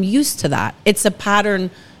become used to that. It's a pattern.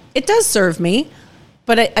 It does serve me,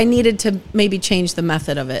 but I needed to maybe change the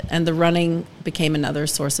method of it. And the running became another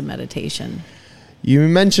source of meditation. You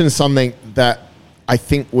mentioned something that I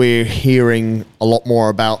think we're hearing a lot more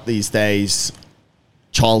about these days,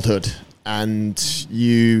 childhood. And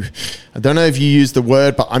I don't know if you use the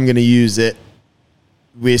word, but I'm going to use it.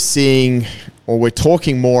 We're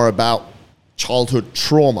talking more about childhood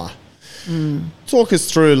trauma. Talk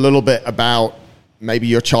us through a little bit about maybe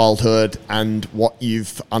your childhood and what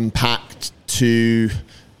you've unpacked to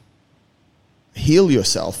heal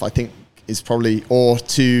yourself, I think is probably, or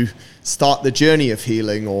to start the journey of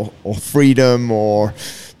healing or freedom, or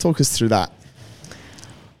talk us through that.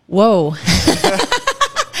 Whoa.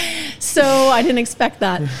 So I didn't expect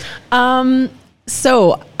that.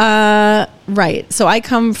 Right. So I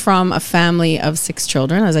come from a family of 6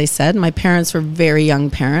 children, as I said. My parents were very young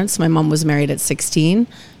parents. My mom was married at 16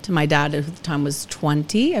 to my dad, who at the time was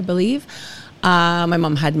 20, I believe. My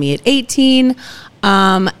mom had me at 18.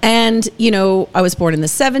 And, you know, I was born in the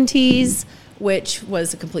 70s, which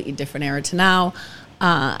was a completely different era to now.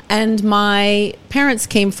 And my parents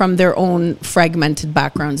came from their own fragmented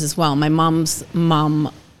backgrounds as well. My mom's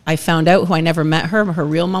mom, I found out, who I never met her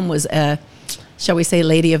real mom was a, shall we say,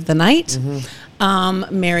 lady of the night,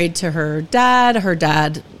 married to her dad,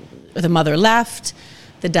 the mother left.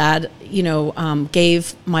 The dad, you know,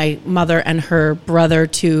 gave my mother and her brother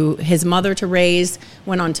to his mother to raise,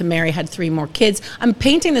 went on to marry, had 3 more kids. I'm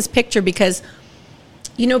painting this picture because,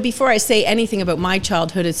 you know, before I say anything about my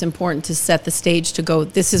childhood, it's important to set the stage to go,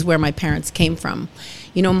 this is where my parents came from.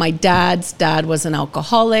 You know, my dad's dad was an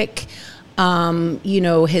alcoholic. You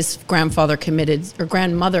know, his grandmother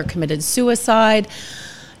committed suicide.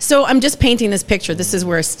 So I'm just painting this picture. This is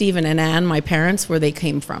where Stephen and Anne, my parents, where they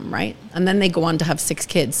came from, right? And then they go on to have 6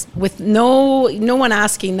 kids with no one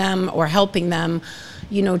asking them or helping them,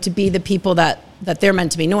 you know, to be the people that they're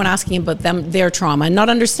meant to be. No one asking about their trauma and not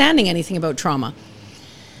understanding anything about trauma.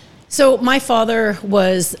 So my father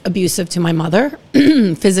was abusive to my mother,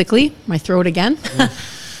 physically, my throat again.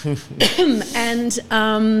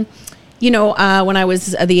 And, when I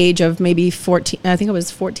was at the age of maybe 14, I think it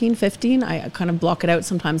was 14, 15, I kind of block it out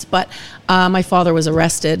sometimes, but my father was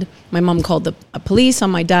arrested. My mom called the police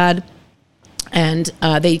on my dad, and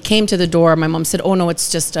they came to the door. My mom said, oh, no,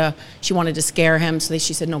 it's just, she wanted to scare him. So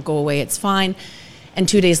she said, no, go away, it's fine. And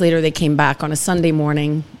 2 days later, they came back on a Sunday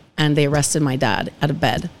morning, and they arrested my dad out of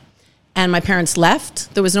bed. And my parents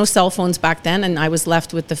left. There was no cell phones back then, and I was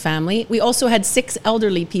left with the family. We also had 6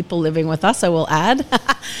 elderly people living with us, I will add,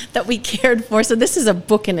 that we cared for. So this is a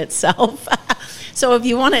book in itself. So if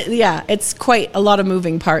you want to, it's quite a lot of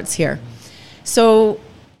moving parts here. So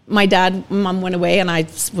my mom went away, and I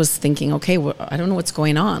was thinking, okay, well, I don't know what's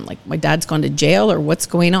going on. Like, my dad's gone to jail, or what's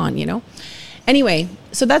going on, Anyway,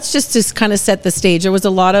 so that's just to kind of set the stage. There was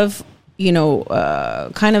a lot of, a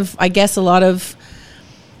lot of,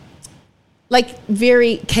 like,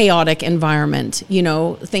 very chaotic environment,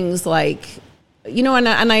 things like, and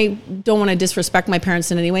I don't want to disrespect my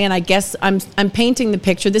parents in any way. And I guess I'm painting the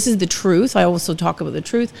picture. This is the truth. I also talk about the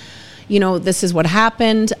truth. This is what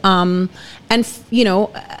happened.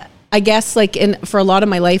 I guess for a lot of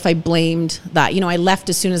my life, I blamed that. I left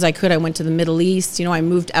as soon as I could. I went to the Middle East. I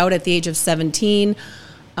moved out at the age of 17.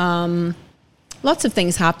 Lots of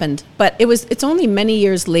things happened, but it's only many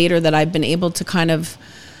years later that I've been able to kind of,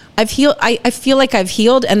 I've healed. I feel like I've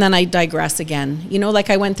healed, and then I digress again.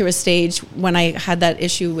 I went through a stage when I had that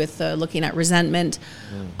issue with looking at resentment.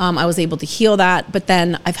 I was able to heal that, but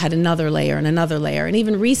then I've had another layer and another layer. And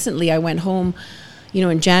even recently I went home,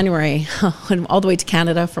 in January, all the way to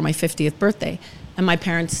Canada for my 50th birthday, and my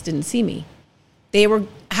parents didn't see me. They were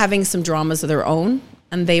having some dramas of their own,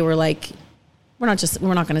 and they were like, we're not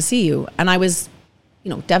going to see you. And I was,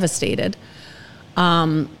 devastated.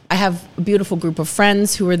 I have a beautiful group of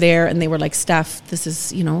friends who were there, and they were like, Steph,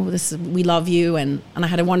 we love you. And I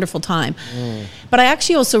had a wonderful time. But I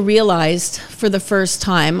actually also realized for the first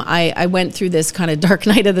time, I went through this kind of dark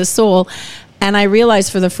night of the soul, and I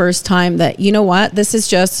realized for the first time that, this is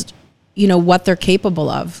just, what they're capable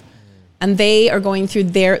of. And they are going through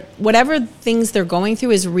whatever things they're going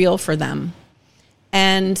through is real for them.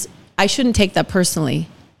 And I shouldn't take that personally.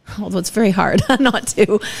 Although it's very hard not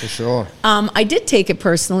to. For sure. I did take it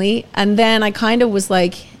personally. And then I kind of was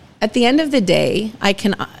like, at the end of the day, I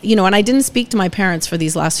can, and I didn't speak to my parents for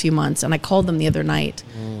these last few months. And I called them the other night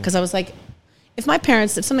because I was like, if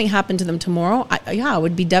something happened to them tomorrow, I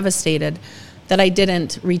would be devastated that I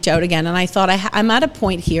didn't reach out again. And I thought I'm at a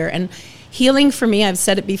point here. And healing for me, I've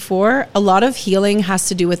said it before, a lot of healing has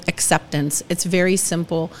to do with acceptance. It's very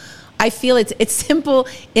simple. I feel it's simple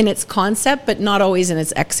in its concept, but not always in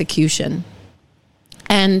its execution.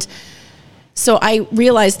 And so I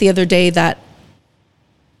realized the other day that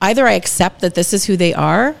either I accept that this is who they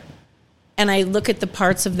are, and I look at the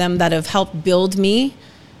parts of them that have helped build me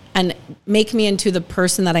and make me into the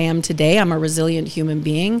person that I am today. I'm a resilient human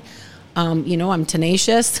being. I'm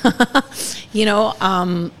tenacious.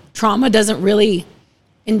 Trauma doesn't really,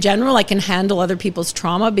 in general, I can handle other people's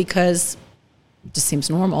trauma because it just seems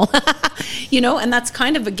normal, and that's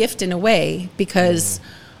kind of a gift in a way because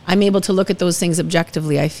I'm able to look at those things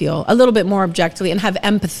objectively, I feel, a little bit more objectively, and have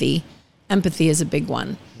empathy. Empathy is a big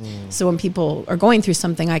one. So when people are going through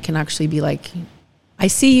something, I can actually be like, I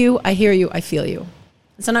see you, I hear you, I feel you.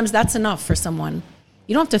 And sometimes that's enough for someone.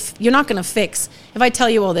 You're not going to fix, if I tell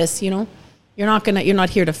you all this, you're not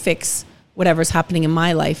here to fix whatever's happening in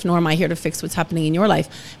my life, nor am I here to fix what's happening in your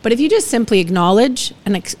life. But if you just simply acknowledge,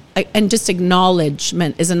 and just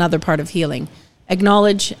acknowledgement is another part of healing.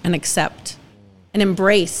 Acknowledge and accept and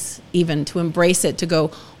embrace, even to embrace it, to go,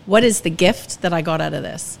 what is the gift that I got out of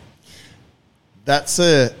this? That's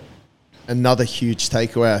another huge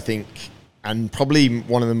takeaway, I think, and probably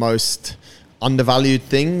one of the most undervalued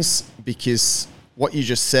things, because what you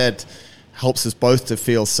just said helps us both to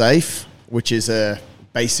feel safe, which is a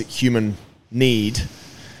basic human need,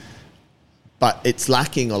 but it's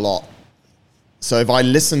lacking a lot. So if I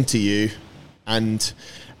listen to you and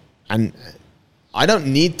I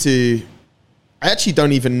actually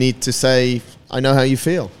don't even need to say, I know how you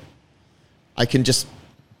feel. I can just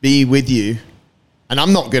be with you. And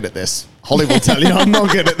I'm not good at this. Holly will tell you I'm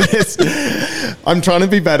not good at this. I'm trying to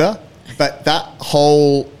be better. But that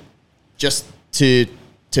whole, just to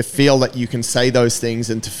feel that you can say those things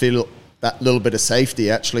and to feel that little bit of safety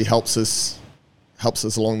actually helps us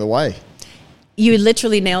along the way. You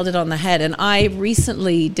literally nailed it on the head. And I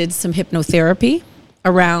recently did some hypnotherapy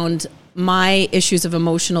around my issues of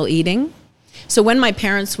emotional eating. So when my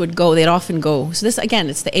parents would go, they'd often go, so this, again,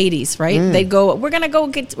 it's the 80s, right? They'd go, we're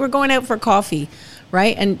going out for coffee,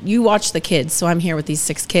 right? And you watch the kids. So I'm here with these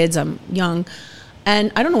 6 kids. I'm young.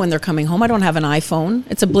 And I don't know when they're coming home. I don't have an iPhone.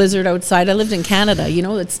 It's a blizzard outside. I lived in Canada.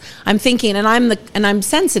 I'm thinking, and I'm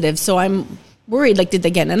sensitive, so I'm worried. Like, did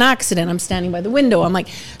they get in an accident? I'm standing by the window. I'm like,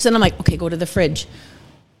 okay, go to the fridge.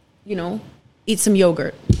 Eat some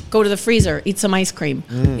yogurt. Go to the freezer. Eat some ice cream.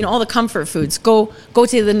 All the comfort foods. Go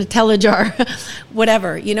to the Nutella jar,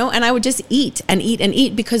 whatever. And I would just eat and eat and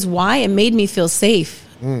eat because why? It made me feel safe.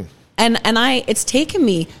 And it's taken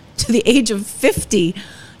me to the age of 50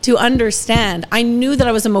 to understand. I knew that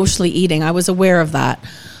I was emotionally eating. I was aware of that.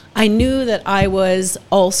 I knew that I was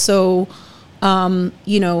also,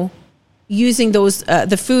 using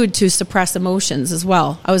the food to suppress emotions as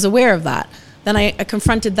well. I was aware of that. Then I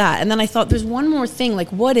confronted that. And then I thought, there's one more thing, like,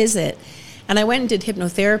 what is it? And I went and did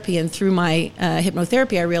hypnotherapy. And through my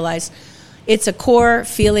hypnotherapy, I realized it's a core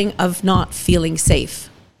feeling of not feeling safe.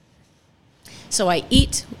 So I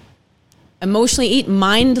emotionally eat,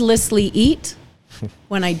 mindlessly eat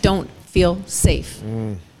when I don't feel safe.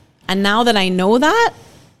 And now that I know that,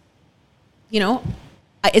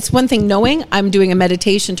 it's one thing knowing. I'm doing a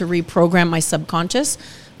meditation to reprogram my subconscious,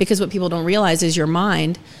 because what people don't realize is your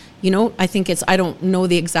mind, I think I don't know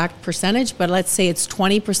the exact percentage, but let's say it's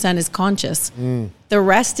 20% is conscious. The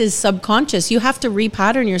rest is subconscious. You have to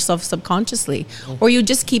repattern yourself subconsciously, or you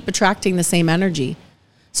just keep attracting the same energy.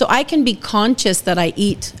 So I can be conscious that I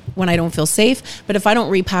eat when I don't feel safe, but if I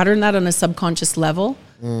don't repattern that on a subconscious level,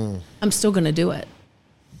 I'm still going to do it.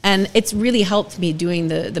 And it's really helped me doing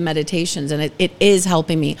the meditations, and it is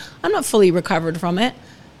helping me. I'm not fully recovered from it,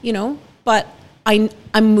 but I'm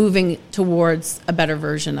moving towards a better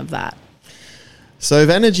version of that. So if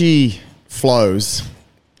energy flows,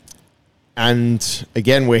 and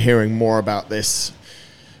again, we're hearing more about this,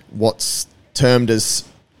 what's termed as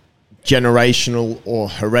generational or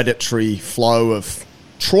hereditary flow of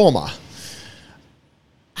trauma.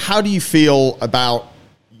 How do you feel about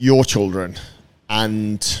your children?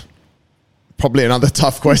 And probably another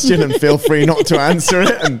tough question, and feel free not to answer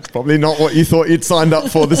it, and probably not what you thought you'd signed up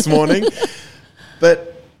for this morning.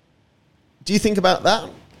 But do you think about that?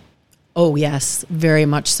 Oh, yes, very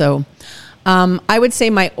much so. I would say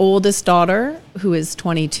my oldest daughter, who is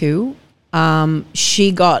 22,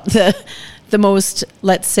 she got the most,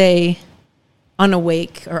 let's say,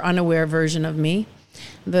 unawake or unaware version of me.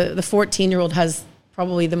 The 14-year-old has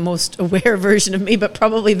probably the most aware version of me, but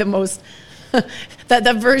probably the most...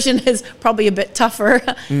 that version is probably a bit tougher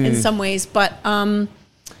in some ways, but I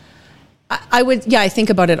think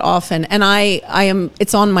about it often, and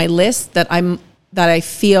it's on my list that I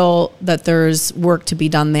feel that there's work to be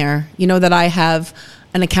done there. That I have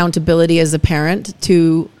an accountability as a parent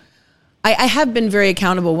to. I have been very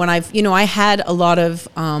accountable when I had a lot of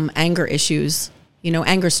anger issues.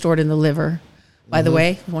 Anger stored in the liver, by the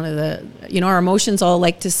way. One of the our emotions all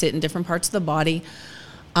like to sit in different parts of the body.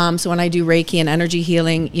 So when I do Reiki and energy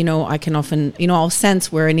healing, I can often, I'll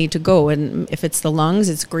sense where I need to go. And if it's the lungs,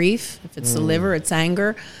 it's grief. If it's the liver, it's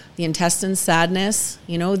anger. The intestines, sadness.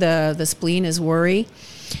 The spleen is worry.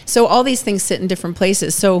 So all these things sit in different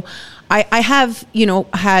places. So I have,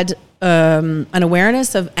 had an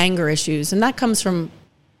awareness of anger issues. And that comes from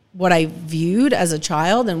what I viewed as a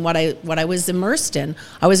child and what I was immersed in.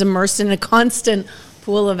 I was immersed in a constant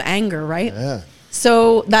pool of anger, right? Yeah.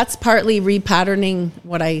 So that's partly repatterning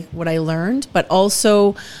what I learned, but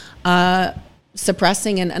also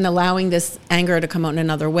suppressing and allowing this anger to come out in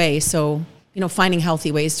another way. So, finding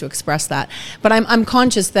healthy ways to express that. But I'm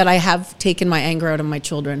conscious that I have taken my anger out of my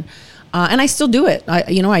children. And I still do it. I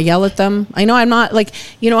yell at them. I know I'm not like,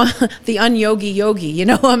 the yogi,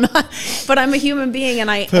 I'm not, but I'm a human being, and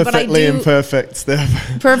Perfectly imperfect,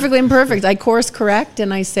 Steph. Perfectly imperfect. I course correct,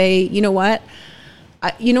 and I say, you know what,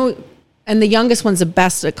 and the youngest one's the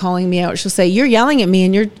best at calling me out. She'll say, you're yelling at me,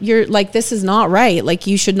 and you're like, this is not right. Like,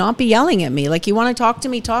 you should not be yelling at me. Like, you want to talk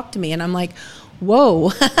to me. And I'm like,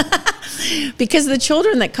 whoa. Because the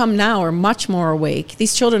children that come now are much more awake.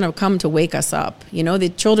 These children have come to wake us up.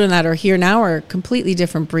 The children that are here now are a completely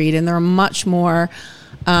different breed, and they're much more,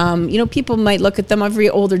 people might look at them, every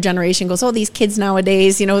older generation goes, oh, these kids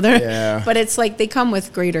nowadays, but it's like they come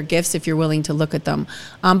with greater gifts if you're willing to look at them.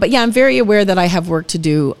 But yeah, I'm very aware that I have work to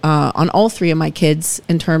do on all three of my kids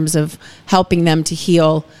in terms of helping them to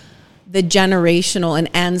heal the generational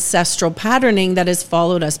and ancestral patterning that has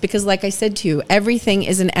followed us. Because like I said to you, everything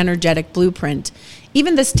is an energetic blueprint.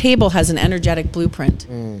 Even this table has an energetic blueprint.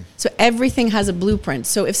 So everything has a blueprint.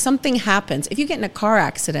 So if something happens, if you get in a car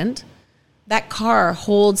accident, that car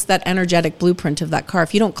holds that energetic blueprint of that car.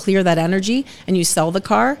 If you don't clear that energy and you sell the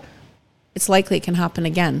car, it's likely it can happen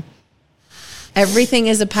again. Everything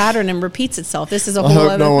is a pattern and repeats itself. This is a whole other thing.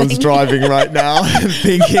 I hope no one's driving right now and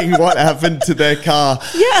thinking what happened to their car.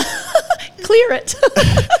 Yeah. clear it.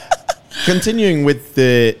 Continuing with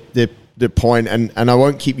the point, and I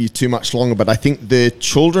won't keep you too much longer, but I think the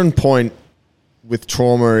children point with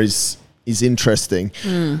trauma is interesting.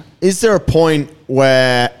 Is there a point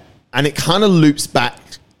where, and it kind of loops back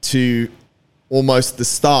to almost the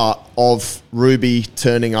start of Ruby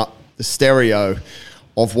turning up the stereo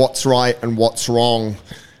of what's right and what's wrong.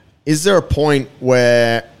 Is there a point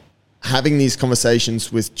where having these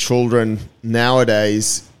conversations with children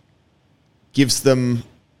nowadays gives them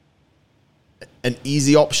an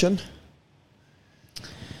easy option?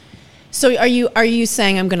 So are you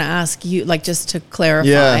saying, I'm going to ask you, like, just to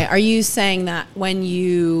clarify, are you saying that when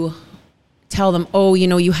you tell them, oh, you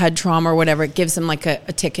know, you had trauma or whatever, it gives them like a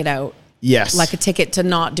ticket out? Yes. Like a ticket to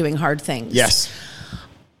not doing hard things? Yes.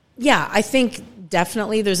 Yeah, I think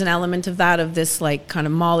definitely there's an element of that, of this like kind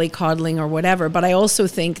of mollycoddling or whatever. But I also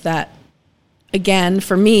think that, again,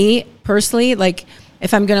 for me personally, like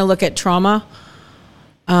if I'm going to look at trauma,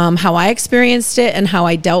 how I experienced it and how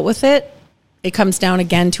I dealt with it, it comes down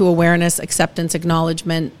again to awareness, acceptance,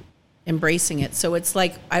 acknowledgement, embracing it. So it's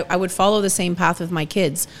like I would follow the same path with my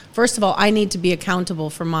kids. First of all, I need to be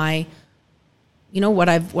accountable for my, you know, what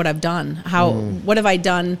I've done. What have I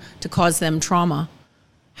done to cause them trauma?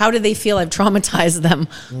 How do they feel I've traumatized them?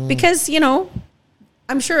 Because, you know,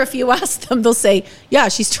 I'm sure if you ask them, they'll say, yeah,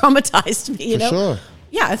 she's traumatized me, you know? Sure.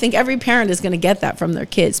 Yeah, I think every parent is going to get that from their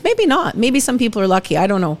kids. Maybe not. Maybe some people are lucky. I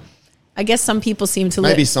don't know. I guess some people seem to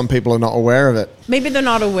Maybe some people are not aware of it. Maybe they're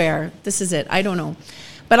not aware. This is it. I don't know.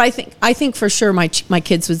 But I think for sure my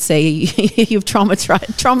kids would say, you've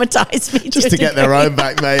traumatized me. Just to get their own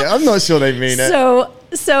back, mate. I'm not sure they mean it.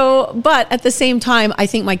 So, but at the same time, I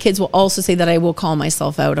think my kids will also say that I will call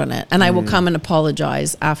myself out on it, and I will come and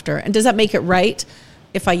apologize after. And does that make it right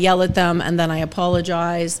if I yell at them and then I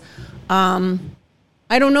apologize?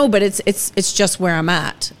 I don't know, but it's just where I'm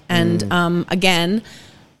at. And again,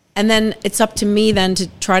 and then it's up to me then to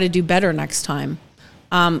try to do better next time.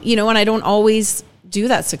 You know, and I don't always do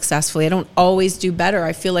that successfully. I don't always do better.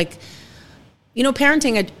 I feel like, you know,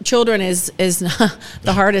 parenting children is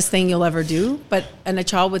the hardest thing you'll ever do. And a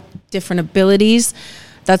child with different abilities,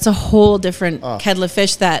 that's a whole different kettle of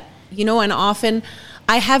fish that, you know, and often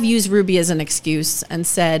I have used Ruby as an excuse and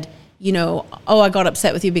said, you know, oh, I got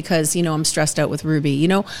upset with you because, you know, I'm stressed out with Ruby. You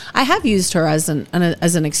know, I have used her as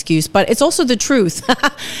an excuse, but it's also the truth.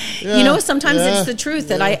 You know, sometimes it's the truth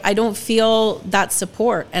that I don't feel that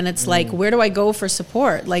support. And it's like, where do I go for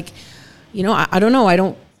support? Like, you know, I don't know. I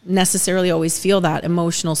don't necessarily always feel that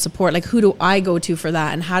emotional support. Like, who do I go to for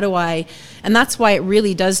that? And how do I, and that's why it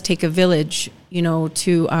really does take a village, you know,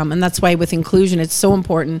 to, and that's why with inclusion, it's so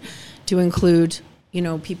important to include, you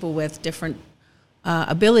know, people with different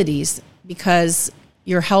abilities, because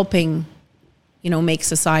you're helping, you know, make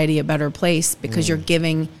society a better place, because you're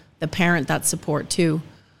giving the parent that support too.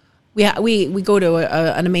 We go to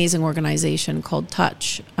an amazing organization called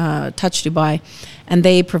Touch Dubai, and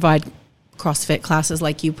they provide CrossFit classes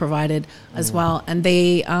like you provided as well, and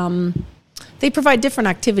they provide different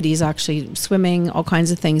activities, actually swimming, all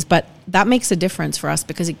kinds of things, but that makes a difference for us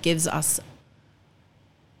because it gives us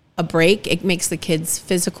a break. It makes the kids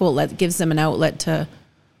physical. It gives them an outlet to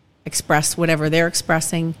express whatever they're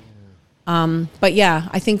expressing. But yeah,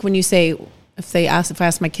 I think when you say, if I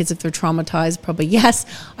ask my kids if they're traumatized, probably yes.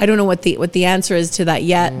 I don't know what the answer is to that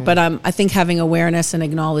yet, but I think having awareness and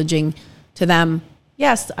acknowledging to them,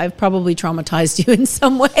 yes, I've probably traumatized you in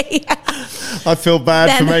some way. I feel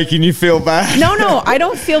bad for making you feel bad. No, I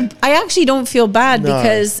actually don't feel bad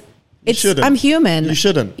because I'm human. You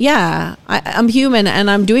shouldn't. Yeah, I'm human and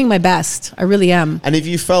I'm doing my best. I really am. And if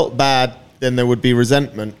you felt bad, then there would be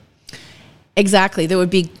resentment. Exactly. There would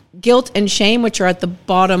be guilt and shame, which are at the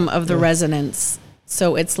bottom of the resonance.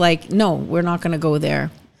 So it's like, no, we're not going to go there.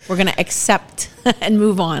 We're going to accept and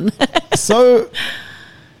move on. So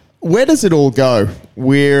where does it all go?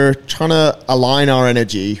 We're trying to align our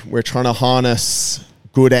energy. We're trying to harness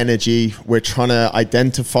good energy. We're trying to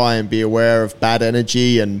identify and be aware of bad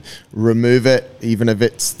energy and remove it, even if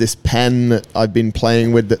it's this pen that I've been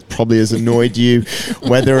playing with that probably has annoyed you,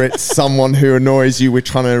 whether it's someone who annoys you, we're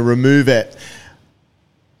trying to remove it.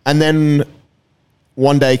 And then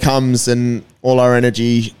one day comes and all our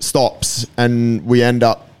energy stops and we end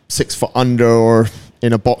up 6 foot under or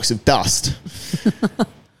in a box of dust.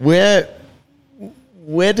 What's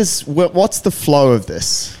the flow of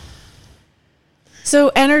this?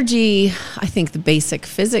 So energy, I think the basic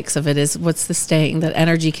physics of it is, what's the saying, that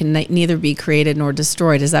energy can neither be created nor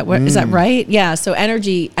destroyed. Is that right? Yeah. So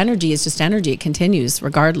energy is just energy. It continues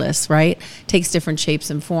regardless, right? Takes different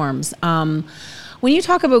shapes and forms. When you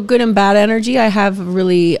talk about good and bad energy, I have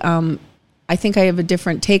really, I I think I have a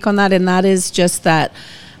different take on that, and that is just that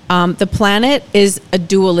the planet is a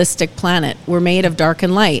dualistic planet. We're made of dark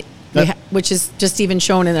and light, which is just even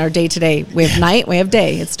shown in our day-to-day. We have night, we have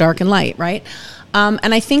day. It's dark and light, right?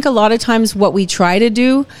 And I think a lot of times what we try to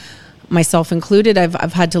do, myself included,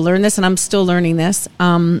 I've had to learn this, and I'm still learning this,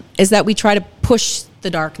 is that we try to push the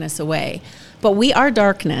darkness away. But we are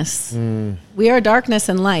darkness. We are darkness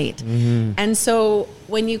and light. Mm-hmm. And so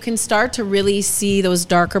when you can start to really see those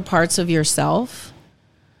darker parts of yourself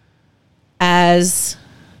as,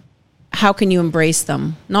 how can you embrace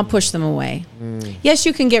them, not push them away? Yes,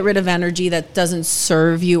 you can get rid of energy that doesn't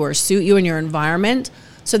serve you or suit you in your environment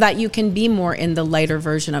so that you can be more in the lighter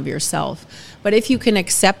version of yourself. But if you can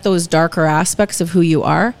accept those darker aspects of who you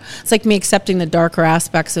are, it's like me accepting the darker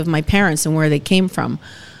aspects of my parents and where they came from.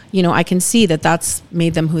 You know, I can see that that's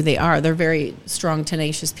made them who they are. They're very strong,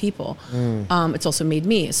 tenacious people. It's also made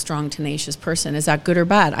me a strong, tenacious person. Is that good or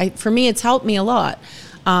bad? For me, it's helped me a lot.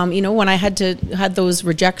 You know, when I had those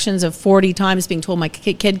rejections of 40 times being told my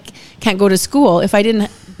kid can't go to school, if I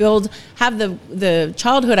didn't have the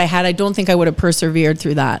childhood I had, I don't think I would have persevered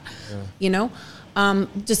through that. You know,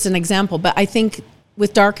 just an example. But I think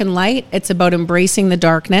with dark and light, it's about embracing the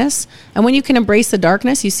darkness. And when you can embrace the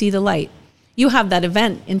darkness, you see the light. You have that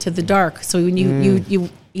event into the dark. So when you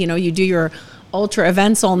do your ultra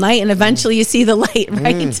events all night, and eventually you see the light,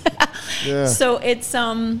 right? So it's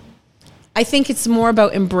I think it's more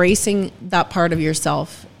about embracing that part of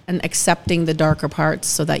yourself and accepting the darker parts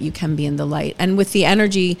so that you can be in the light. And with the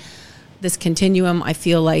energy, this continuum, I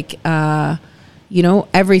feel like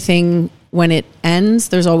everything, when it ends,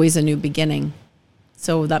 there's always a new beginning.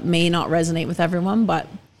 So that may not resonate with everyone, but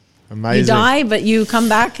amazing. You die, but you come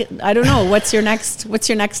back. I don't know. What's your next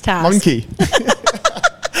task? Monkey.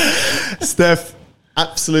 Steph,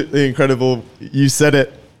 absolutely incredible. You said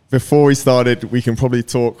it before we started. We can probably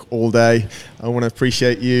talk all day. I want to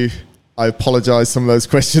appreciate you. I apologize. Some of those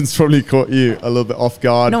questions probably caught you a little bit off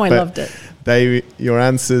guard. No, I loved it. Your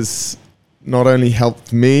answers not only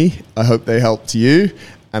helped me, I hope they helped you,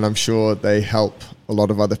 and I'm sure they help a lot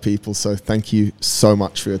of other people. So thank you so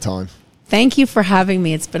much for your time. Thank you for having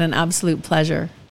me. It's been an absolute pleasure.